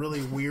joking, for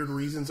really weird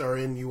reasons, are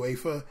in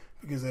UEFA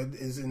because that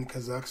is in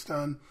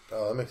Kazakhstan.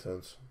 Oh, that makes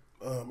sense.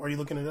 Are you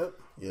looking it up?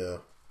 Yeah.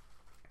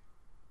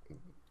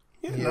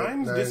 Yeah,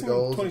 9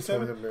 goals,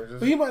 27.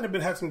 But he might have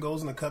had some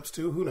goals in the cups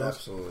too. Who knows?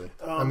 Absolutely.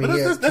 I mean,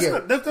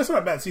 that's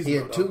not a bad season. He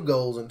had 2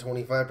 goals and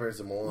 25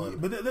 appearances in Milan.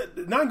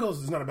 But 9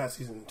 goals is not a bad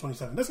season.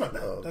 27. That's not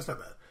bad. That's not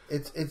bad.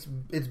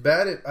 It's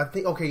bad. I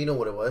think. Okay, you know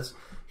what it was.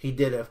 He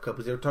did have cup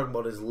because they were talking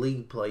about his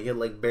league play. He had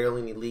like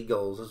barely any league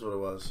goals. That's what it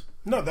was.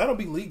 No, that'll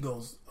be league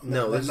goals.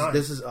 No,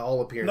 this is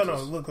all appearances.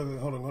 No, look,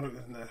 hold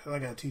on. I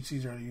got to teach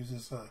Caesar how to use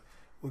this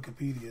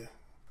Wikipedia.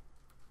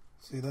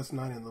 See, that's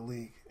 9 in the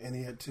league, and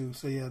he had 2.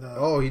 So he had.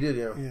 He did,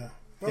 yeah. Yeah.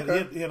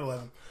 Okay. He had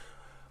 11.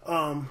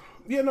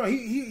 Yeah, no,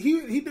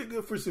 he did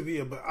good for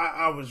Sevilla, but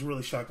I was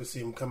really shocked to see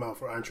him come out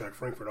for Eintracht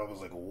Frankfurt. I was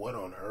like, what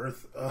on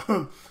earth?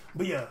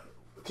 But yeah,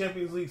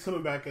 Champions League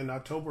coming back in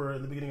October,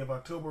 in the beginning of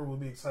October. We'll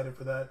be excited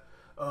for that.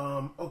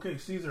 Okay,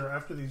 Caesar,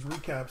 after these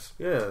recaps.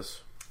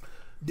 Yes.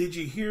 Did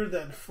you hear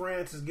that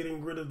France is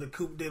getting rid of the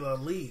Coupe de la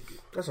Ligue?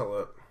 That's all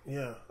that.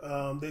 Yeah.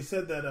 They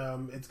said that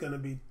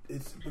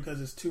it's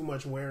because it's too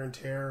much wear and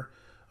tear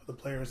of the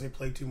players. They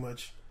play too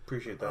much.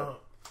 Appreciate that.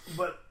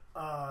 But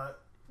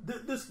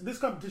this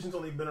competition's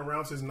only been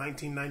around since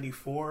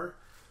 1994.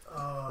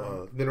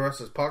 Ben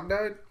Ross's Pac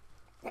died?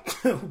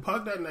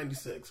 Pac died in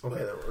 96.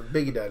 Okay,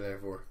 Biggie died in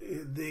 94.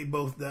 They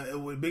both died.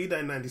 Biggie died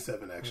in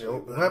 97, actually.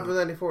 What happened in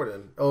 94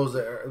 then? Oh, was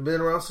it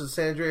Ben Ross's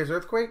San Andreas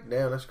earthquake?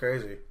 Damn, that's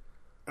crazy.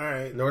 All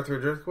right.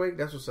 Northridge earthquake?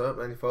 That's what's up,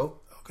 94.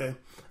 Okay.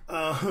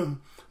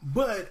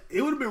 But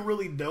it would have been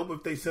really dope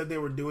if they said they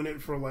were doing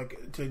it for,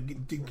 like, to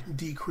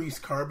decrease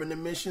carbon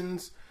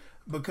emissions.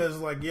 Because,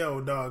 like, yo,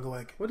 dog,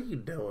 like... What are you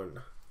doing?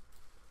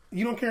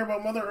 You don't care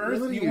about Mother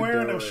Earth? You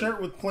wearing a shirt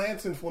with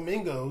plants and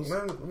flamingos.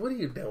 Man, what are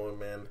you doing,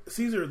 man?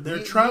 Caesar, they're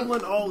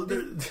traveling all...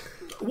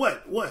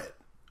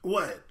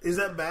 What? Is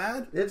that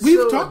bad?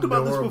 We've talked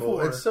about this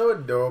before. It's so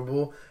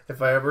adorable.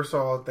 If I ever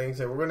saw a thing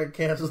say, we're going to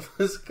cancel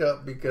this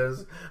cup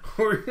because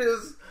we're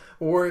just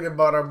worried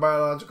about our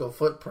biological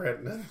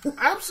footprint.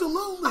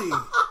 Absolutely.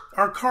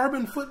 Our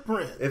carbon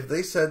footprint. If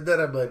they said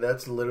that, I'd be like,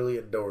 that's literally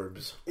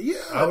adorbs. Yeah,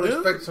 I would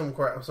expect some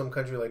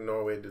country like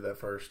Norway to do that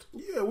first.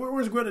 Yeah,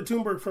 where's Greta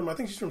Thunberg from? I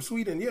think she's from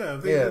Sweden. Yeah,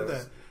 if they did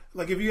that.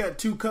 Like, if you had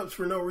 2 cups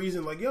for no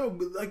reason, like, yo,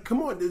 like, come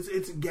on,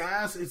 it's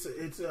gas, it's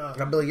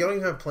I'd be like, you don't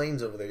even have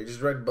planes over there. You just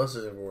ride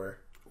buses everywhere.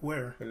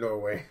 Where? In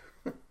Norway.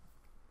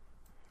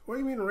 What are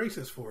you being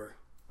racist for?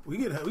 We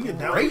get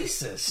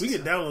racist. We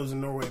get downloads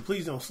in Norway.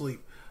 Please don't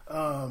sleep.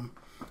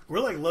 We're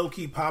like low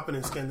key popping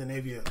in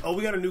Scandinavia. Oh,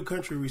 we got a new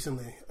country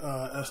recently,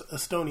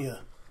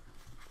 Estonia.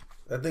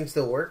 That thing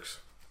still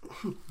works?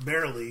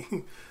 Barely.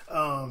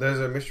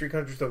 There's a mystery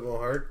country still going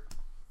hard?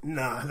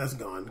 Nah, that's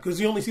gone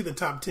because you only see the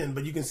top 10,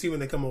 but you can see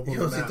when they come up. You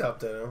don't see top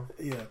 10, huh?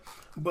 Yeah,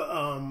 but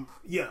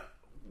yeah.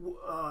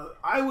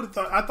 I would have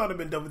thought. I thought it'd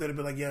been dope if they'd have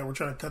been like, yeah, we're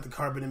trying to cut the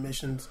carbon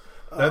emissions.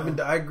 I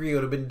agree, it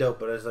would have been dope,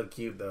 but it's like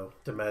cute though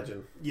to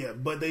imagine. Yeah,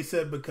 but they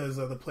said because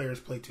the players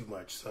play too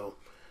much, so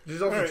which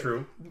is also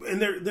true. And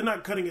they're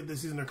not cutting it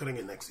this season; they're cutting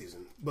it next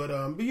season.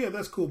 But yeah,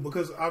 that's cool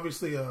because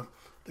obviously the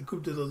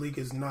Coupe de la Ligue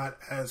is not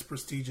as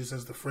prestigious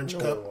as the French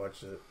Cup. No one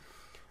watched it.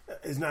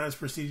 It's not as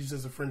prestigious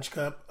as the French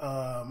Cup.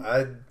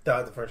 I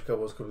thought the French Cup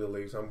was Coupe de la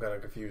Ligue, so I'm kind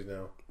of confused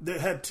now. They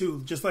had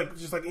 2, just like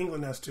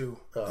England has 2.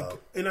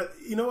 And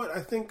you know what?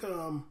 I think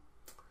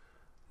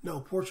no,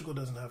 Portugal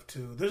doesn't have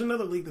 2. There's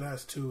another league that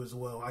has 2 as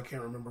well. I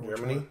can't remember which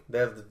Germany? one. They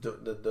have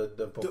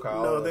the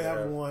Pokal. No, they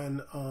have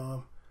 1.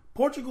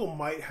 Portugal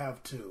might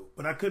have 2,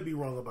 but I could be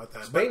wrong about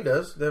that. Spain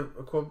does. They have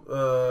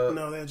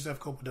no, they just have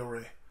Copa del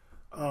Rey.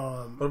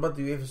 What about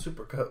the UEFA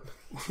Super Cup?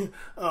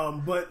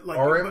 But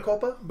like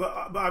Copa?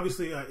 But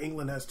obviously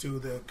England has 2,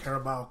 the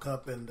Carabao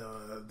Cup and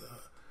the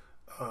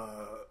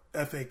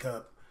FA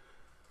Cup.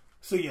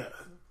 So yeah,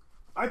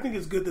 I think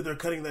it's good that they're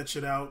cutting that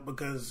shit out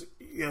because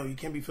you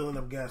can't be filling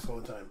up gas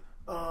all the time.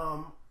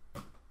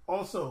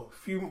 Also,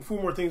 few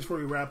more things before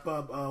we wrap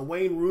up.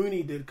 Wayne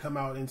Rooney did come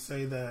out and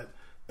say that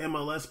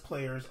MLS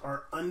players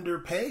are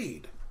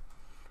underpaid.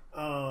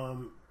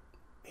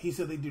 He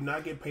said they do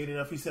not get paid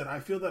enough. He said, I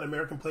feel that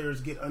American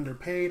players get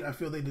underpaid. I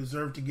feel they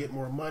deserve to get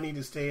more money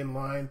to stay in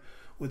line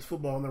with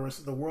football and the rest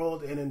of the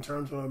world and in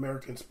terms of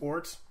American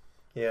sports.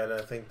 Yeah, and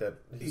I think that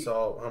he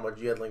saw how much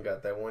Yedlin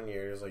got that one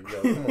year. He was like,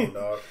 yo, come on,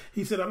 dog.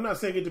 He said, I'm not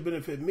saying it to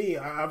benefit me.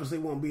 I obviously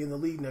won't be in the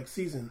league next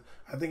season.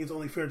 I think it's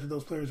only fair to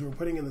those players who are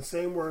putting in the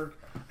same work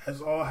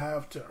as all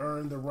have to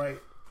earn the right...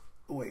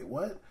 Wait,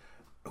 what?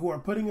 Who are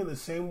putting in the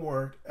same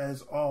work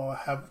as all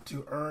have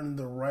to earn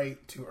the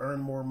right to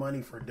earn more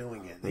money for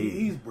doing it.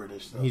 He's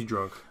British, though. He's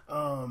drunk.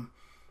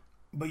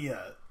 But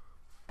yeah,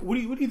 what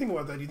do you think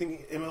about that? Do you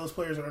think MLS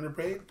players are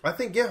underpaid? I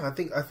think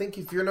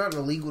if you're not in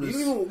a league with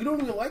you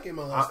don't even like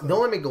MLS.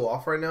 Don't let me go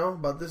off right now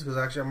about this because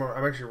actually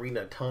I'm actually reading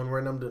a ton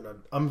right now.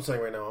 I'm saying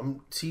right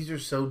now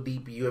Caesar's so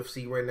deep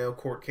UFC right now,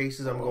 court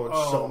cases. I'm going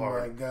so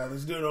hard. Oh my god,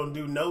 this dude don't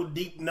do no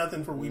deep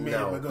nothing for we made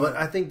it. But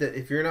I think that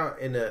if you're not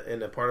in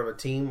a part of a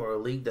team or a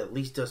league that at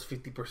least does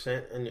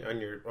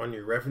 50% on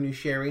your revenue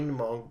sharing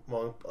among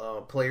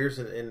players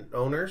and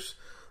owners,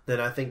 then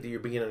I think that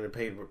you're being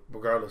underpaid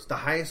regardless. The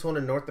highest one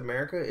in North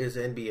America is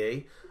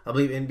NBA. I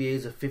believe NBA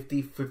is a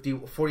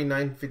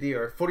 49-50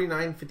 or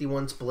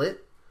 49-51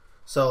 split.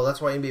 So that's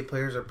why NBA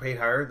players are paid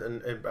higher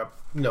than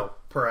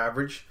per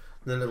average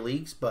than the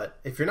leagues. But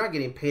if you're not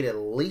getting paid at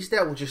least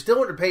that, which is still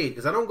underpaid,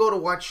 because I don't go to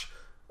watch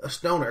a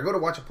stoner, I go to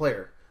watch a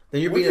player. Then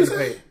you're being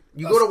underpaid.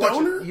 You go to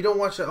watch. You don't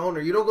watch the owner.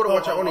 You don't go to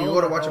watch an owner. You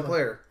go to watch a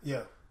player.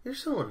 Yeah, you're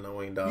so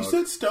annoying, dog. You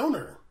said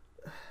stoner.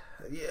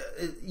 Yeah,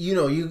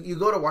 you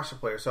go to watch the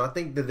player, so I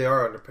think that they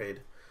are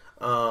underpaid.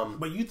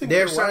 But you think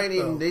they're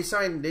signing? They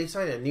signed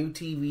a new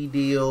TV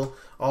deal.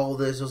 All of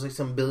this it was like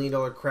some $1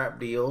 billion crap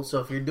deal. So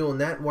if you're doing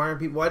that, why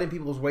didn't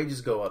people's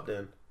wages go up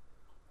then?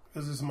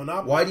 Because it's a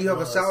monopoly. Why do you have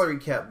a salary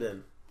cap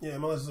then? Yeah,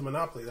 MLS is a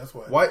monopoly. That's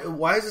why.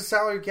 Why is the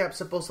salary cap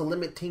supposed to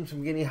limit teams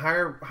from getting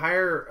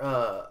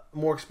higher,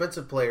 more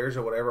expensive players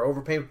or whatever,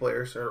 overpaid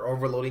players or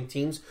overloading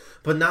teams,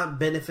 but not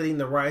benefiting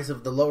the rise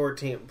of the lower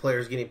team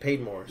players getting paid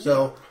more?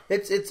 So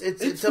it's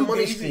a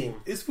money scheme.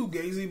 It's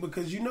fugazi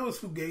because it's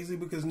fugazi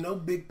because no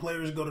big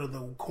players go to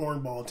the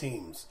cornball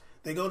teams.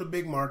 They go to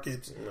big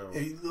markets. No.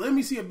 Hey, let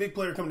me see a big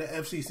player come to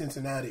FC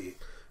Cincinnati.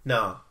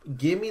 No,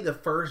 give me the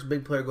first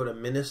big player go to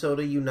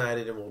Minnesota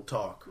United and we'll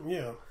talk.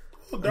 Yeah.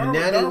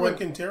 Darwin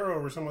Quintero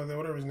or something like that,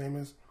 whatever his name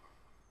is.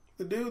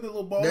 The dude, the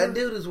little baller. That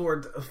dude is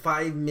worth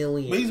 $5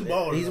 million. But he's a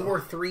baller. He's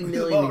worth $3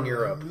 million in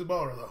Europe. He's a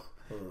baller though.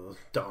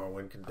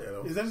 Darwin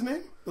Quintero. Is that his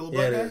name? The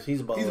little Yeah, black it guy? is. He's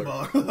a baller. He's a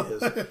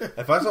baller.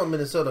 If I saw him in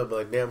Minnesota, I'd be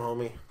like, damn,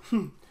 homie.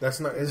 That's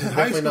not. This is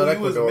High definitely school, not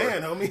he was Ecuador. the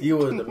man, homie. You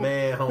was the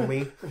man,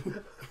 homie.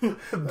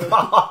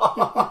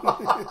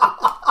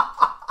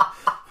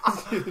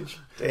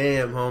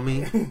 Damn,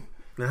 homie.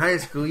 In high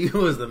school, you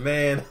was the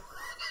man.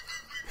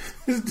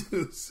 This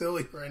dude's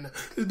silly right now.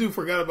 This dude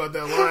forgot about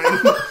that line.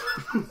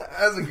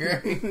 That's a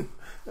great.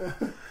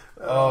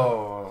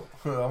 Oh,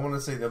 I want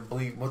to say the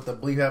bleep. What the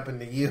bleep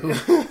happened to you?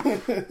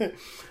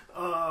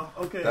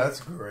 Okay.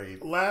 That's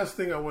great. Last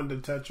thing I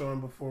wanted to touch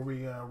on before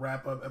we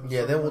wrap up episode.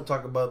 Yeah, then we'll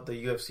talk about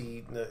the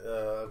UFC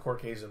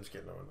court case. I'm just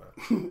kidding on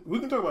that. We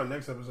can talk about it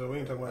next episode. We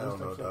can talk about I don't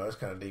know, this stuff. dog. It's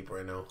kind of deep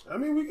right now. I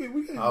mean, we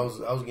can. I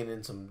was getting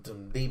in some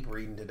deep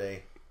reading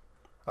today.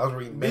 I was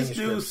reading This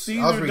manuscripts. dude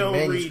Caesar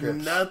don't read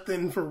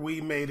nothing for We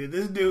Made It.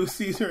 This dude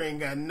Caesar ain't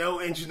got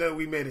no interest in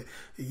We Made It.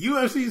 The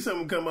UFC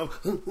something come up.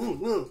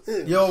 EKC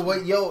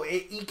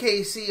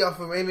off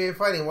of MMA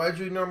Fighting. Why'd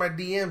you ignore my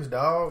DMs,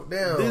 dog?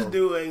 Damn. This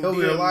dude ain't He'll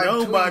be DM live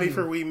nobody tweeting.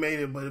 for We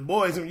Made It, but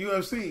boys from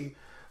UFC.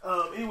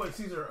 Anyway,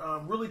 Caesar,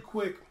 really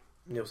quick.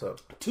 Yeah, what's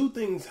up? 2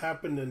 things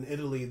happened in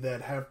Italy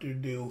that have to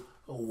do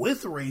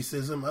with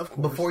racism, of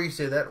course. Before you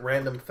say that,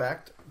 random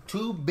fact: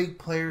 2 big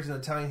players in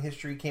Italian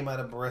history came out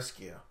of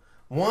Brescia.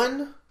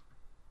 One,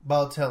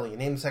 Balotelli.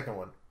 Name the second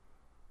one.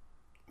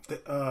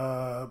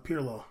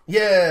 Pirlo.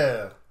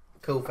 Yeah.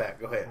 Cool fact.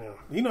 Go ahead. Yeah.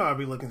 You know I'll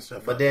be looking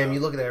stuff But up damn, now. you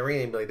look at that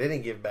arena and be like, they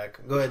didn't give back.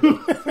 Go ahead.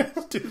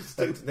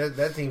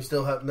 that team's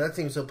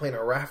still playing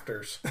at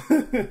rafters.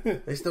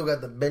 They still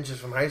got the benches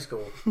from high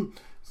school.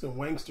 Some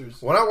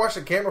wanksters. When I watch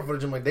the camera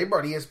footage, I'm like, they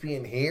brought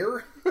ESPN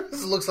here.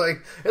 It looks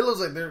like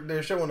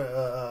they're showing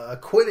a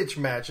Quidditch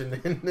match in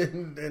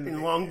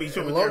Long Beach.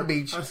 In over Long there.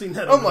 Beach. I've seen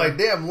that. I'm like,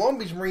 damn, Long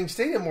Beach Marine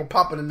Stadium more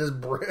popping in this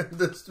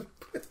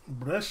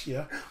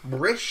Brescia.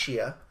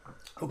 Brescia.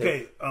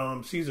 Okay,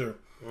 Caesar.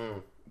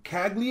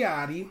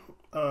 Cagliari.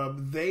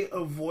 They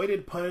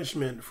avoided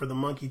punishment for the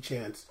monkey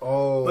chants.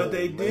 Oh, but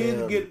they did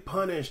man. get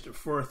punished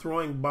for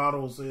throwing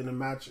bottles in a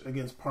match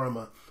against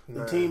Parma.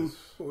 The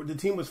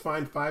team was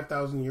fined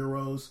 5,000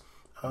 euros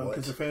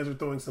because the fans were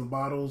throwing some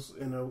bottles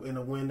in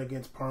a win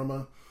against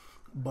Parma.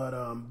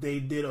 But they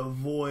did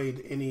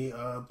avoid any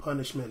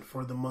punishment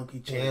for the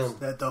monkey chants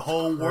that the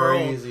whole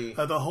world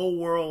heard. The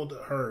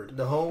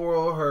whole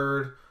world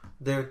heard.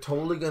 They're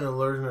totally going to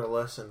learn their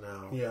lesson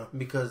now. Yeah.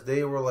 Because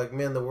they were like,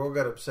 man, the world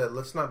got upset.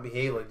 Let's not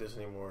behave like this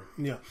anymore.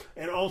 Yeah.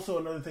 And also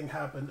another thing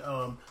happened.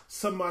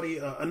 Somebody,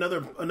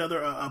 another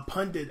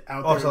pundit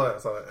out Oh, there. I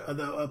saw that.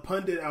 A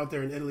pundit out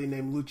there in Italy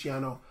named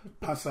Luciano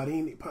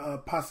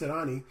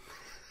Passerani.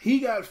 He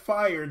got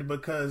fired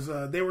because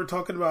they were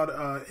talking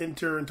about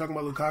Inter and talking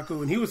about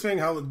Lukaku. And he was saying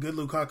how good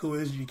Lukaku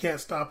is. You can't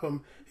stop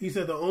him. He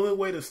said the only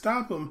way to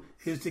stop him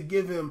is to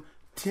give him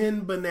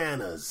 10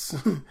 bananas.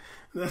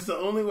 That's the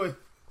only way.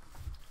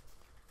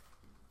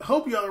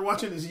 Hope y'all are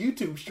watching this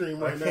YouTube stream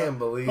right now. I can't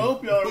believe.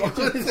 Hope y'all are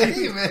watching this.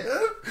 Hey,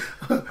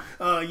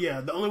 man. Yeah,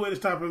 the only way to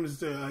stop him is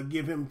to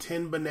give him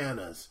 10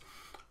 bananas.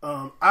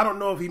 I don't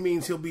know if he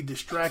means he'll be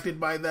distracted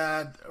by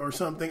that or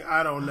something.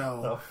 I don't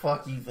know. The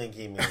fuck you think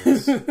he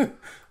means?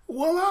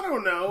 Well, I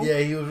don't know. Yeah,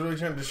 he was really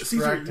trying to distract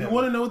Caesar, him. you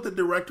want to know what the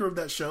director of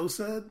that show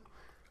said?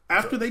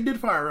 After they did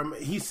fire him,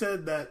 he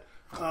said that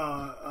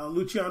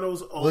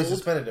Luciano's old. Well, they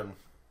suspended him.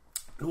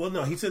 Well,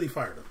 no, he said he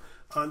fired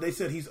him. They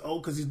said he's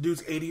old because his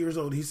dude's 80 years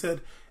old. He said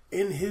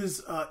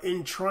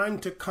in trying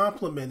to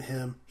compliment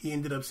him, he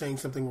ended up saying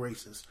something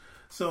racist.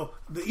 So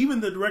even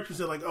the director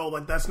said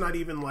that's not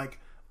even like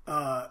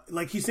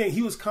he's saying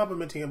he was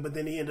complimenting him, but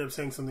then he ended up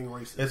saying something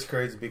racist. It's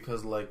crazy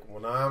because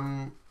when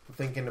I'm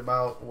thinking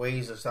about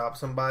ways to stop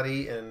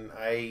somebody and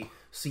I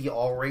see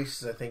all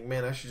races, I think,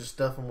 man, I should just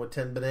stuff them with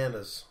 10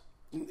 bananas.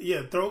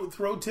 Yeah, throw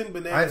 10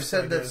 bananas. I've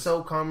said that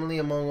so commonly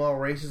among all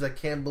races. I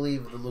can't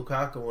believe the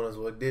Lukaku one is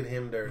what did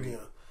him dirty. Yeah.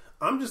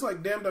 I'm just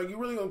like, damn dog, you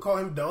really gonna call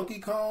him Donkey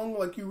Kong?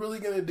 Like, you really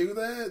gonna do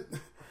that?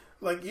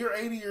 Like, you're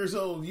 80 years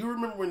old. You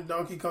remember when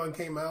Donkey Kong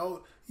came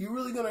out? You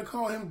really gonna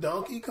call him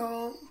Donkey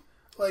Kong?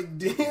 Like,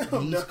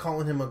 damn. He's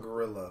calling him a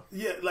gorilla.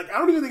 Yeah, like, I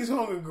don't even think he's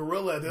calling him a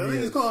gorilla. I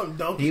think he's calling him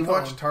Donkey Kong. He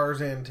watched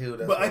Tarzan too.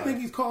 That's but why. I think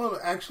he's calling him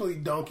actually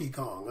Donkey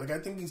Kong. Like, I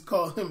think he's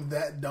calling him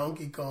that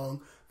Donkey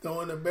Kong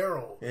throwing a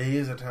barrel. Yeah, he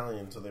is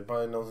Italian, so they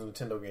probably know the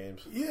Nintendo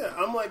games. Yeah,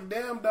 I'm like,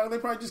 damn, dog, they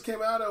probably just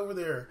came out over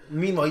there.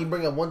 Meanwhile, you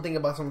bring up one thing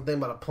about something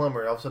about a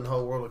plumber, all of a sudden the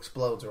whole world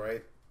explodes,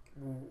 right?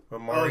 Or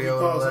Mario. He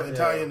calls it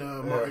Italian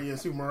yeah.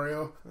 Super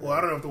Mario. Well, I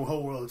don't know if the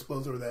whole world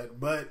explodes over that,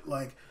 but,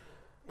 like...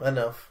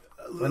 Enough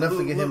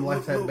to get him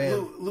lifetime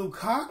ban.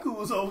 Lukaku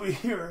was over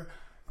here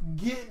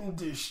getting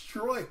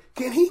destroyed.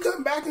 Can he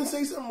come back and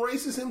say something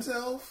racist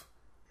himself?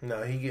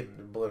 No, he getting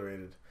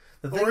obliterated.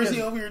 Or is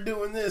he over here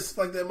doing this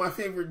like that? My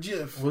favorite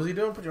GIF. What's he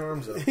doing? Put your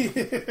arms up.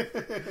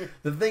 The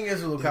thing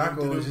is, with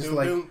Lukaku is just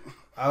like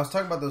I was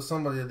talking about this with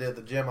somebody today at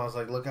the gym. I was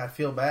like, look, I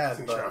feel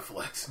bad,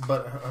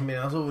 but I mean,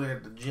 I was over there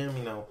at the gym,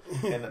 you know,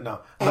 and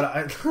no, but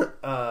I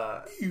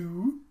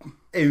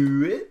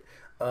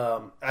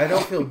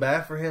don't feel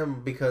bad for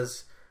him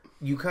because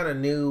you kind of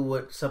knew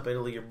what's up in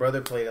Italy. Your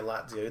brother played in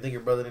Lazio. You think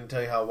your brother didn't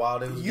tell you how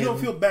wild it was? You don't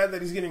feel bad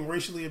that he's getting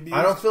racially abused?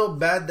 I don't feel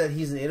bad that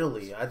he's in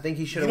Italy. I think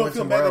he should have went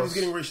somewhere else. You don't feel bad that he's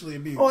getting racially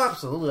abused? Oh,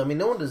 absolutely. I mean,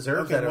 no one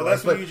deserves that. Well,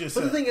 that's what you just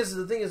said. But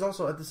the thing is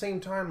also, at the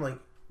same time, like,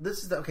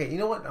 this is okay. You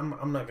know what?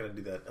 I'm not going to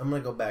do that. I'm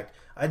going to go back.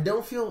 I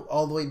don't feel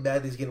all the way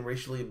bad that he's getting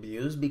racially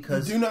abused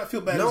because you do not feel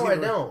bad. No, I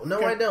don't.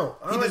 No, I don't.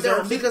 He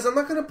deserves it because I'm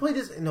not going to play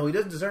this. No, he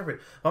doesn't deserve it.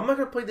 I'm not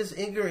going to play this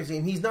ignorance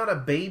game. He's not a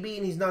baby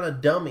and he's not a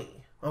dummy.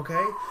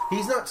 Okay,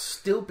 he's not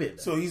stupid.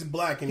 So he's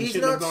black and he he's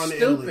shouldn't not have gone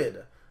stupid. to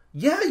Italy.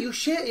 Yeah, you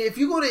should. If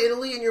you go to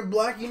Italy and you're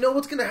black, you know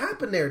what's going to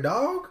happen there,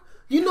 dog.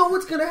 You know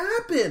what's going to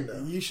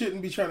happen. You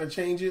shouldn't be trying to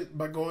change it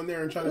by going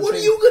there and trying to. What are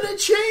you going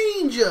to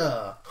change?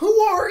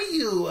 Who are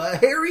you,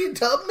 Harriet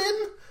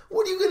Tubman?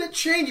 What are you going to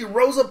change? You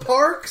Rosa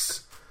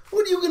Parks?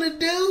 What are you going to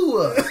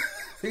do?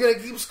 You're going to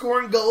keep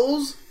scoring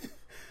goals?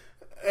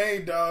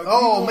 Hey, dog.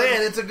 Oh,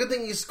 man, it's a good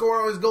thing you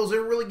score all his goals.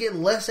 They're really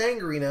getting less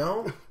angry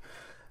now.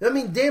 I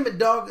mean, damn it,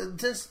 dog.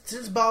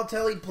 Since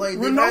Balotelli played...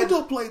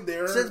 Ronaldo played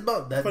there.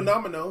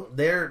 Phenomenal.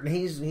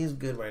 He's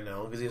good right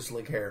now because he has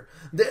slick hair.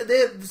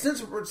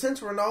 Since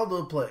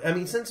Ronaldo played... I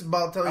mean, since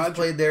Balotelli's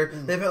played there,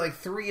 they've had like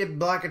 3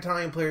 black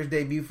Italian players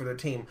debut for their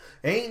team.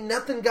 Ain't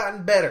nothing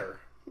gotten better.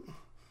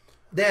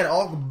 They had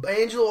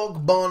Angelo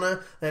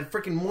Ogbonna, that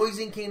freaking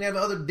Moiseen King, that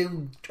other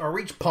dude,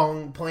 Arich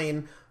Pong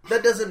playing...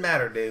 That doesn't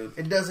matter, dude.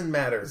 It doesn't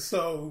matter.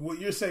 So, what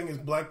you're saying is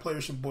black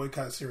players should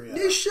boycott Serie A?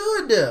 They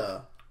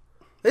should.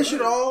 They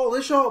should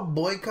all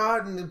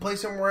boycott and play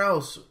somewhere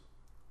else.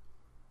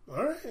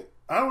 All right.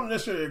 I don't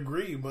necessarily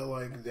agree, but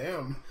like,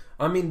 damn.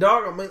 I mean,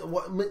 dog.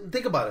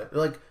 Think about it.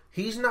 Like,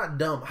 he's not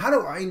dumb. How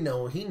do I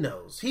know he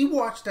knows? He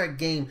watched that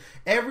game.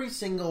 Every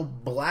single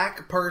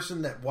black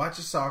person that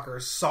watches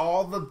soccer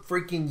saw the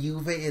freaking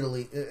Juve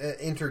Italy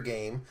Inter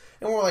game,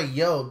 and we're like,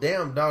 "Yo,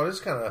 damn, dog. This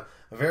is kind of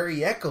very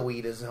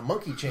echoey as a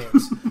monkey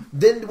chance."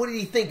 Then what did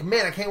he think?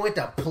 Man, I can't wait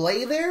to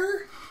play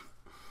there.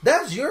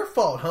 That's your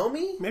fault,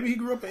 homie. Maybe he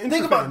grew up in.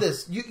 Think about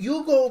this.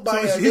 You go by.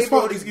 So it's his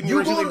fault he's getting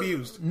racially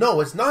abused. No,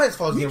 it's not his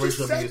fault he's getting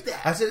racially abused.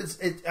 That. I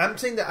said I'm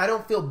saying that I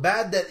don't feel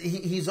bad that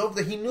he's over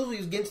there. He knew he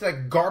was getting to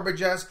that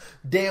garbage ass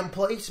damn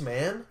place,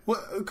 man.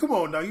 Well, come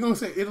on now. You gonna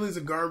say Italy's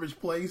a garbage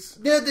place?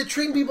 Yeah, they're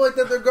treating people like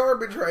that. They're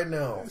garbage right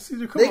now.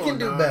 Caesar, they can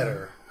do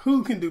better.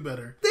 Who can do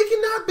better? They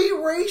cannot be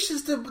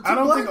racist to I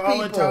don't black think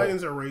all people.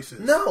 Italians are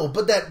racist. No,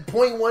 but that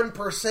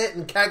 0.1%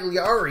 in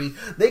Cagliari,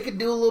 they could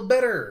do a little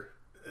better.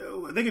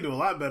 They could do a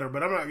lot better,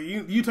 but I'm not.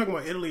 You talking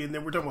about Italy, and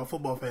then we're talking about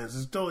football fans.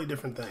 It's a totally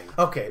different thing.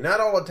 Okay, not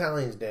all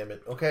Italians, damn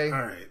it. Okay,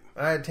 all right.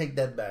 I take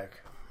that back.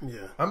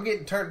 Yeah, I'm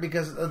getting turned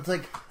because it's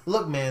like,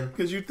 look, man,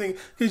 because you're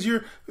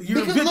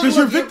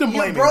victim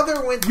blaming. Your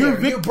brother went there.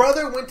 Your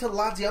brother went to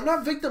Lazio. I'm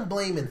not victim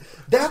blaming.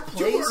 That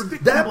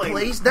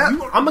place. I'm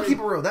gonna keep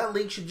it real. That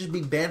league should just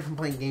be banned from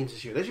playing games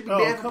this year. They should be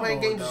banned from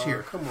playing games this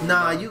year.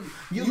 Nah, you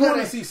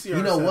gotta see CR7.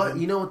 You know what?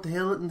 You know what the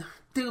hell?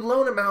 Dude,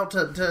 loan him out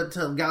to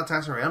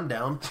Galatasaray. I'm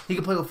down. He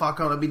can play with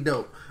Falcao. That'd be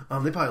dope.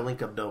 They probably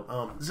link up dope.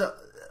 So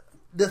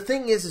the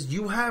thing is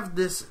you have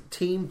this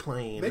team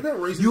playing.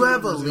 You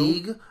have a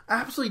league.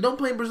 Absolutely, don't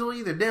play in Brazil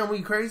either. Damn,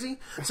 we crazy?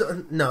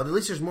 So no, at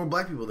least there's more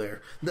black people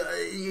there.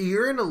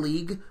 You're in a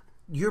league.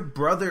 Your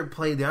brother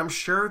played there. I'm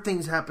sure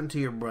things happen to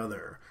your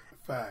brother.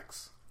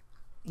 Facts.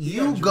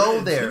 You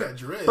go there. You got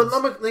dreads. But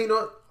you know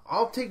what?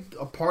 I'll take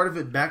a part of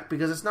it back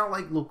because it's not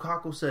like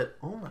Lukaku said,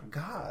 "Oh my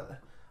God,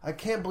 I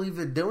can't believe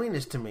they're doing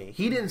this to me."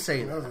 He didn't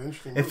say that.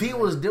 If he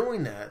was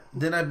doing that,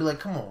 then I'd be like,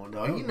 "Come on,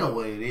 dog, you know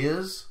what it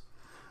is."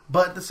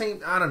 But at the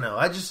same, I don't know.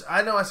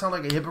 I know I sound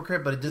like a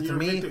hypocrite, but it just to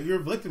me,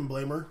 you're a victim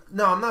blamer.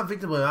 No, I'm not a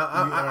victim blamer.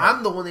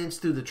 I'm the one that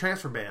instituted the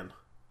transfer ban.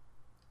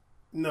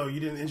 No, you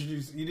didn't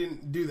introduce. You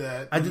didn't do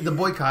that. I did the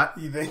boycott.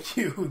 Thank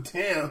you.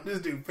 Damn, this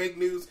dude, fake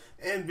news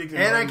and victim.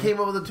 And I came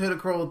up with the Twitter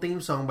Crawl theme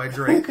song by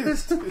Drake.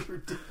 Ridiculous.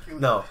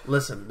 No,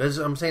 listen.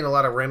 I'm saying a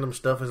lot of random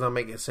stuff is not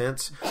making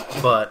sense.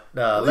 But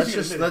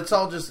let's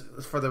all just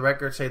for the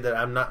record say that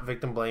I'm not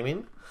victim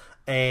blaming.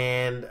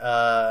 And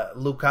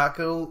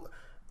Lukaku,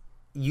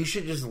 you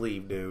should just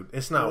leave, dude.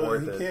 It's not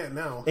worth it. He can't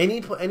now. Any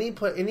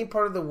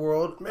part of the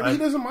world. Maybe he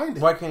doesn't mind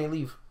it. Why can't he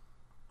leave?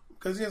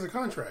 Because he has a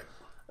contract.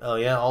 Oh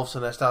yeah, all of a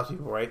sudden that stops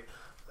people, right?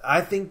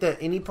 I think that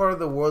any part of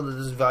the world that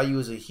is value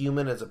as a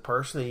human, as a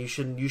person, you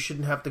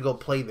shouldn't have to go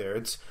play there.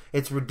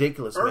 It's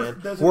ridiculous,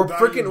 man. We're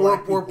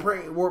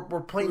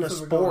playing a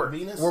sport.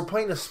 We're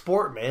playing a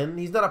sport, man.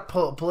 He's not a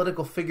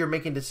political figure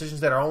making decisions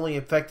that are only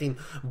affecting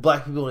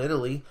black people in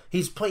Italy.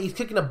 He's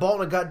kicking a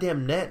ball in a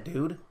goddamn net,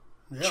 dude.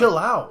 Yeah. Chill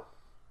out.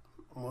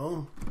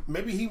 Well,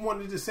 maybe he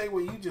wanted to say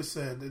what you just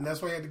said, and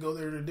that's why he had to go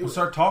there to do it.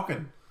 Start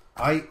talking.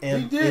 I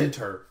am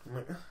Inter.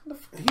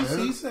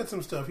 He said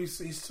some stuff.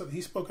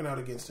 He's spoken out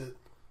against it.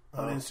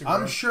 on Instagram.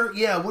 I'm sure.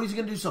 Yeah, what he's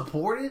gonna do?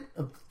 Support it?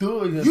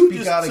 He's You speak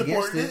just out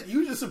supported against it.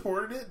 You just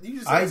supported it. You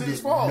just said I it's his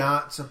did fault.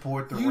 not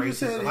support the You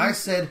just racism.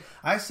 said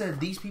I said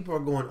these people are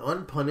going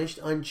unpunished,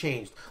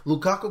 unchanged.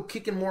 Lukaku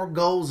kicking more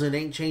goals and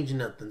ain't changing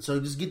nothing. So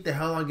just get the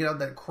hell out, get out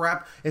that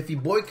crap. If you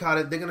boycott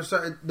it, they're gonna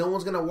start. No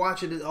one's gonna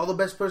watch it. All the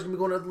best players are gonna be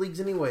going to other leagues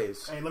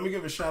anyways. Hey, let me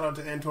give a shout out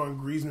to Antoine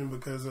Griezmann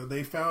because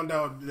they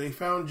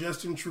found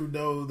Justin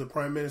Trudeau, the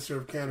Prime Minister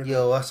of Canada.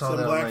 Yo, I saw some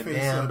that. I'm like, blackface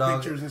damn,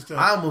 dog. pictures and stuff.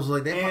 I almost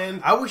like that.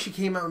 And- I wish he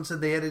came out and said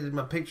they edited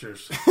my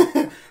pictures.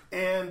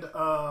 And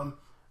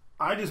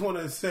I just want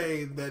to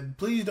say that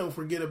please don't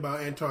forget about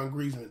Antoine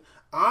Griezmann.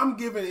 I'm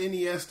giving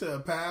Iniesta a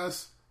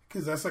pass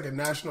because that's like a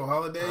national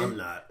holiday. I'm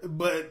not.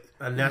 But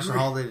A national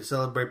holiday to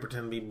celebrate,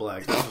 pretend to be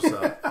black. That's what's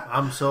up.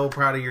 I'm so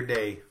proud of your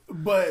day.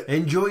 But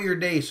Enjoy your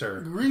day,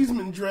 sir.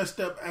 Griezmann dressed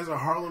up as a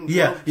Harlem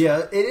Yeah, Globetrotter yeah.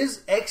 It is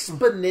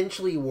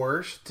exponentially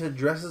worse to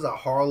dress as a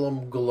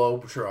Harlem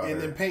Globetrotter.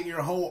 and then paint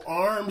your whole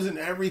arms and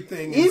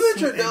everything. Even and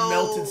Trudeau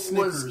melted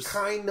Snickers. was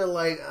kind of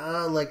like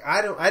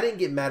I didn't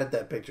get mad at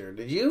that picture.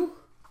 Did you?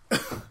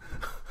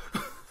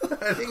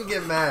 I didn't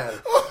get mad.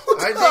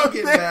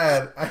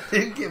 I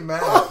didn't get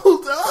mad.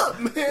 Hold up,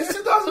 man. It's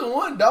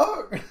 2001,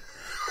 dog.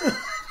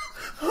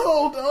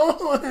 Hold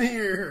on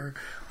here.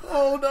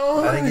 Hold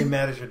on. I didn't get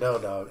mad at Trudeau,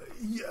 dog.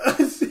 Yeah,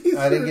 Caesar,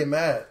 I didn't get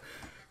mad.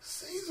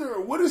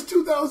 Caesar, what is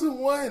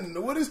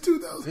 2001? What is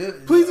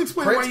 2000? Please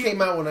explain Prince why you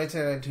came out in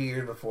 1992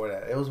 years before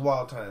that. It was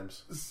wild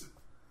times.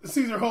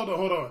 Caesar, hold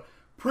on.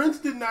 Prince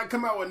did not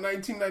come out with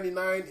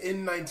 1999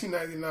 in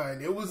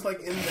 1999. It was like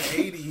in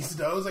the 80s,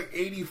 though. It was like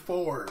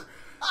 84.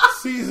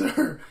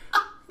 Caesar,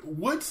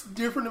 what's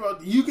different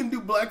about you can do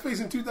blackface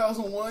in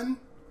 2001?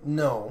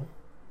 No,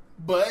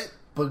 But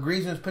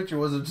Griezmann's picture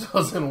was in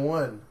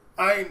 2001.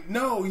 I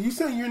know you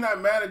saying you're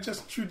not mad at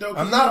Justin Trudeau.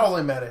 I'm not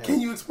only mad at him.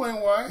 Can you explain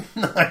why?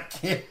 No, I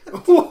can't.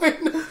 Why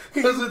not?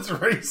 Because it's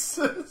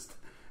racist.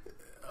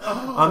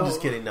 Oh. I'm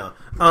just kidding. No.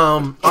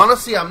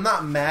 Honestly, I'm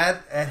not mad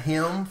at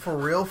him for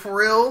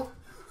real.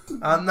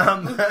 I'm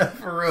not mad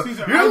for real.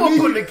 Caesar, You're the one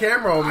putting the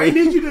camera on me. I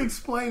need you to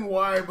explain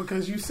why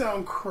because you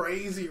sound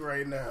crazy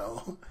right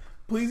now.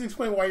 Please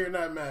explain why you're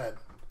not mad.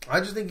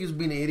 I just think he was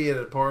being an idiot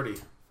at a party.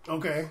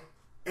 Okay.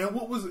 And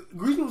what was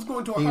Griezmann was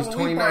going to a He was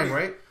Halloween 29, party,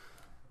 right?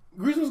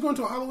 Griezmann was going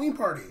to a Halloween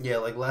party. Yeah,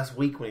 like last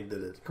week when he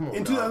did it. Come on,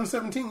 In dog.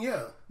 2017,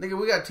 yeah. Nigga,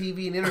 we got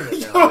TV and internet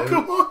now. Yo, dude.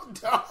 come on,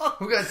 dog.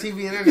 We got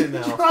TV and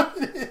internet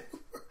now.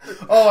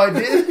 Oh, I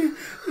did?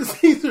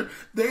 Caesar,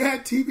 they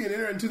had TV and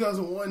internet in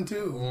 2001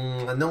 too.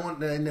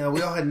 No,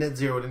 we all had net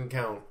zero. It didn't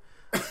count.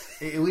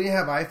 We didn't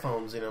have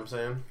iPhones, you know what I'm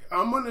saying?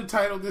 I'm going to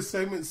title this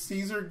segment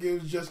 "Caesar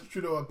Gives Justin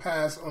Trudeau a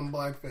Pass on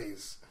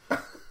Blackface."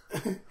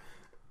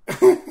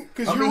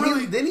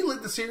 Because then he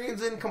let the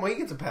Syrians in. Come on, he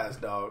gets a pass,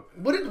 dog.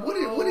 What did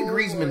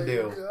Griezmann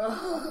do?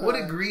 God. What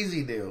did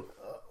Greasy do?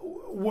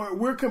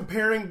 We're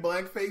comparing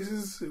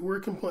blackfaces. We're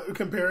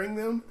comparing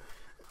them.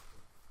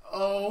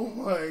 Oh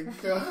my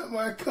god,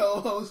 my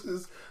co-host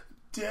is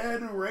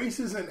dead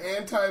racist and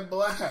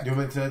anti-black. You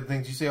want me to tell the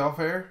things you say off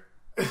air?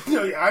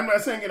 No, I'm not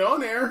saying it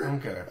on air.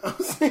 Okay.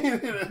 I'm saying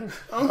it.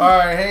 All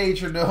right, hey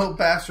Trudeau,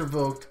 pass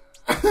revoked.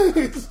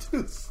 It's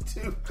too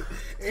stupid.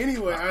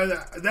 Anyway,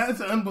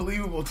 that's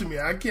unbelievable to me.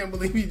 I can't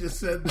believe he just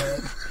said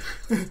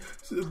that.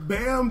 So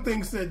Bam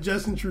thinks that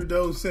Justin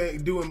Trudeau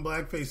doing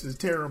blackface is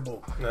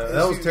terrible. No,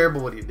 that was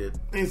terrible what he did.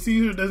 And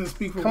Caesar doesn't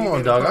speak for Come me.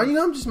 on, dog.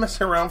 I'm just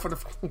messing around for the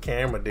fucking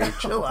camera, dude.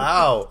 Chill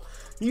out.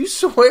 You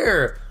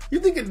swear. You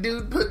think a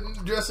dude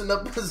dressing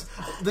up as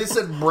they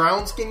said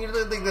brown skin? You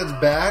don't think that's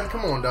bad?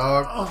 Come on,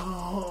 dog.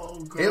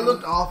 Oh, God. It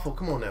looked awful.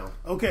 Come on now.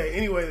 Okay,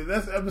 anyway,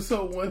 that's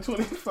episode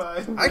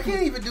 125. I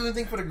can't even do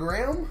anything for the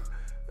gram.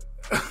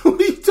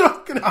 What are you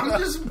talking about? I'm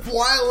just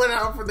wiling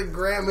out for the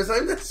gram. It's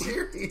not that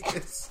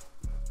serious.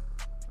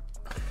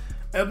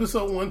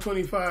 Episode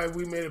 125,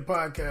 we made a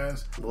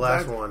podcast. The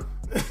last one.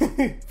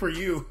 For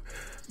you.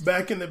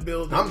 Back in the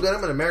building. I'm good.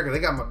 I'm in America. They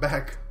got my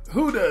back.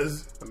 Who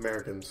does?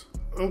 Americans.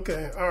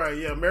 Okay, alright,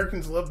 yeah,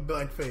 Americans love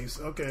blackface.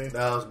 Okay.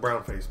 That was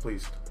brown face,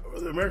 please.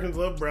 The Americans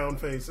love brown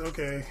face.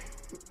 Okay.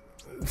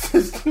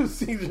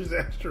 Caesar's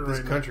extra This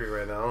right country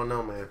right now. I don't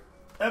know, man.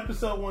 now.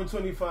 Episode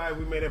 125,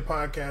 we made a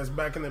podcast.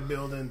 Back in the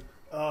building.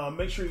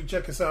 Make sure you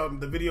check us out.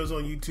 The videos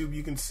on YouTube,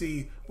 you can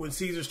see when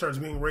Caesar starts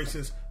being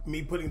racist,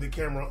 me putting the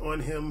camera on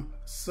him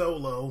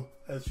solo,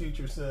 as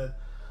Future said.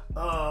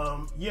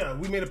 Yeah,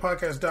 we made a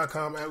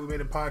podcast.com at we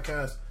made a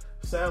podcast.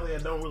 Sadly, I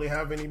don't really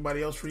have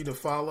anybody else for you to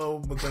follow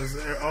because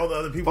all the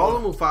other people.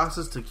 Follow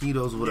Mufasa's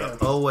Taquitos with an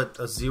O at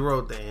a zero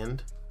at the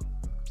end.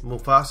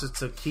 Mufasa's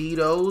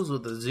Taquitos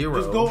with a zero.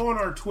 Just go on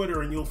our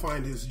Twitter and you'll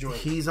find his joint.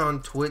 He's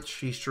on Twitch.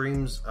 He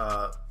streams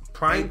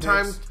prime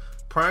time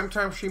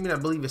streaming. I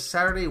believe is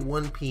Saturday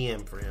 1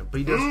 p.m. for him, but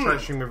he does try to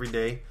stream every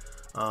day.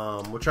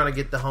 We're trying to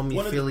get the homie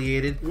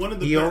affiliated.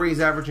 He already is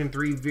averaging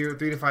 3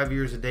 to 5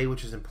 years a day,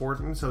 which is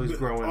important. So he's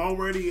growing.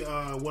 Already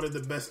one of the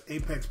best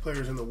Apex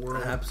players in the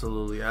world.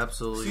 Absolutely.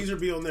 Caesar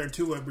be on there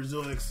too at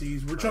Brazil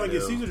XCs. We're trying to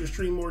get Caesar to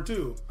stream more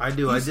too. I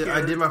do. I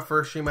did my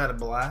first stream at a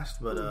blast,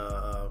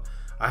 but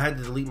I had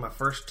to delete my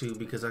first 2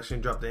 because I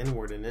shouldn't drop the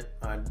N-word in it.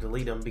 I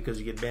delete them because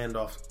you get banned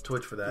off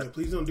Twitch for that. Yeah,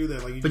 please don't do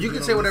that. But you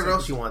can say whatever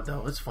else you want,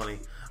 though. It's funny.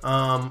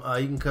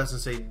 You can cuss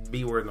and say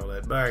B-word and all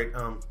that. But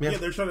all right. Yeah,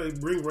 they're trying to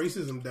bring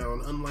racism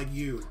down, unlike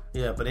you.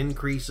 Yeah, but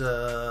increase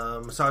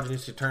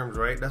misogynistic terms,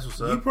 right? That's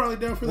what's up. You're probably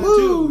down for that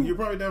too. You're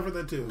probably down for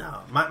that too.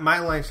 No, my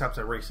line stops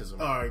at racism.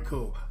 All right,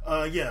 cool.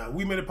 Yeah,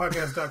 we made a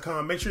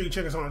podcast.com. Make sure you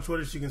check us on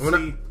Twitter so you can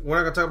see. We're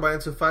not going to talk about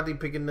Ansu Fati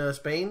picking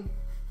Spain.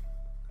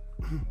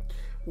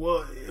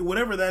 Well,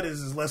 whatever that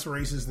is less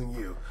racist than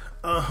you.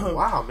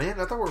 Wow, man.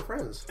 I thought we were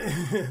friends.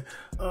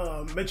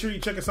 Make sure you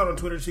check us out on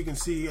Twitter so you can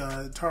see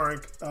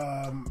Tarek,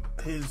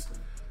 his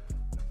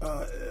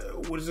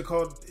what is it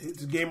called?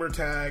 His gamer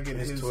tag and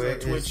his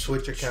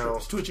Twitch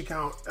account. Twitch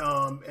account,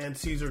 and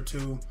Caesar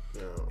too.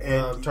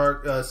 Yeah.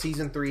 And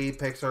season 3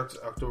 Apex starts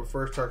October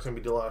 1st. Tarek's going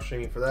to be doing a lot of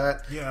streaming for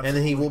that. Yeah, absolutely. And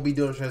then he will be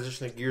doing a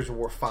transition to Gears of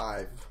War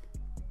 5.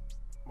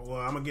 Well,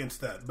 I'm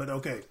against that. But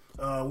okay.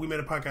 We made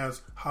a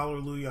podcast.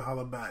 Hallelujah,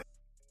 holla back.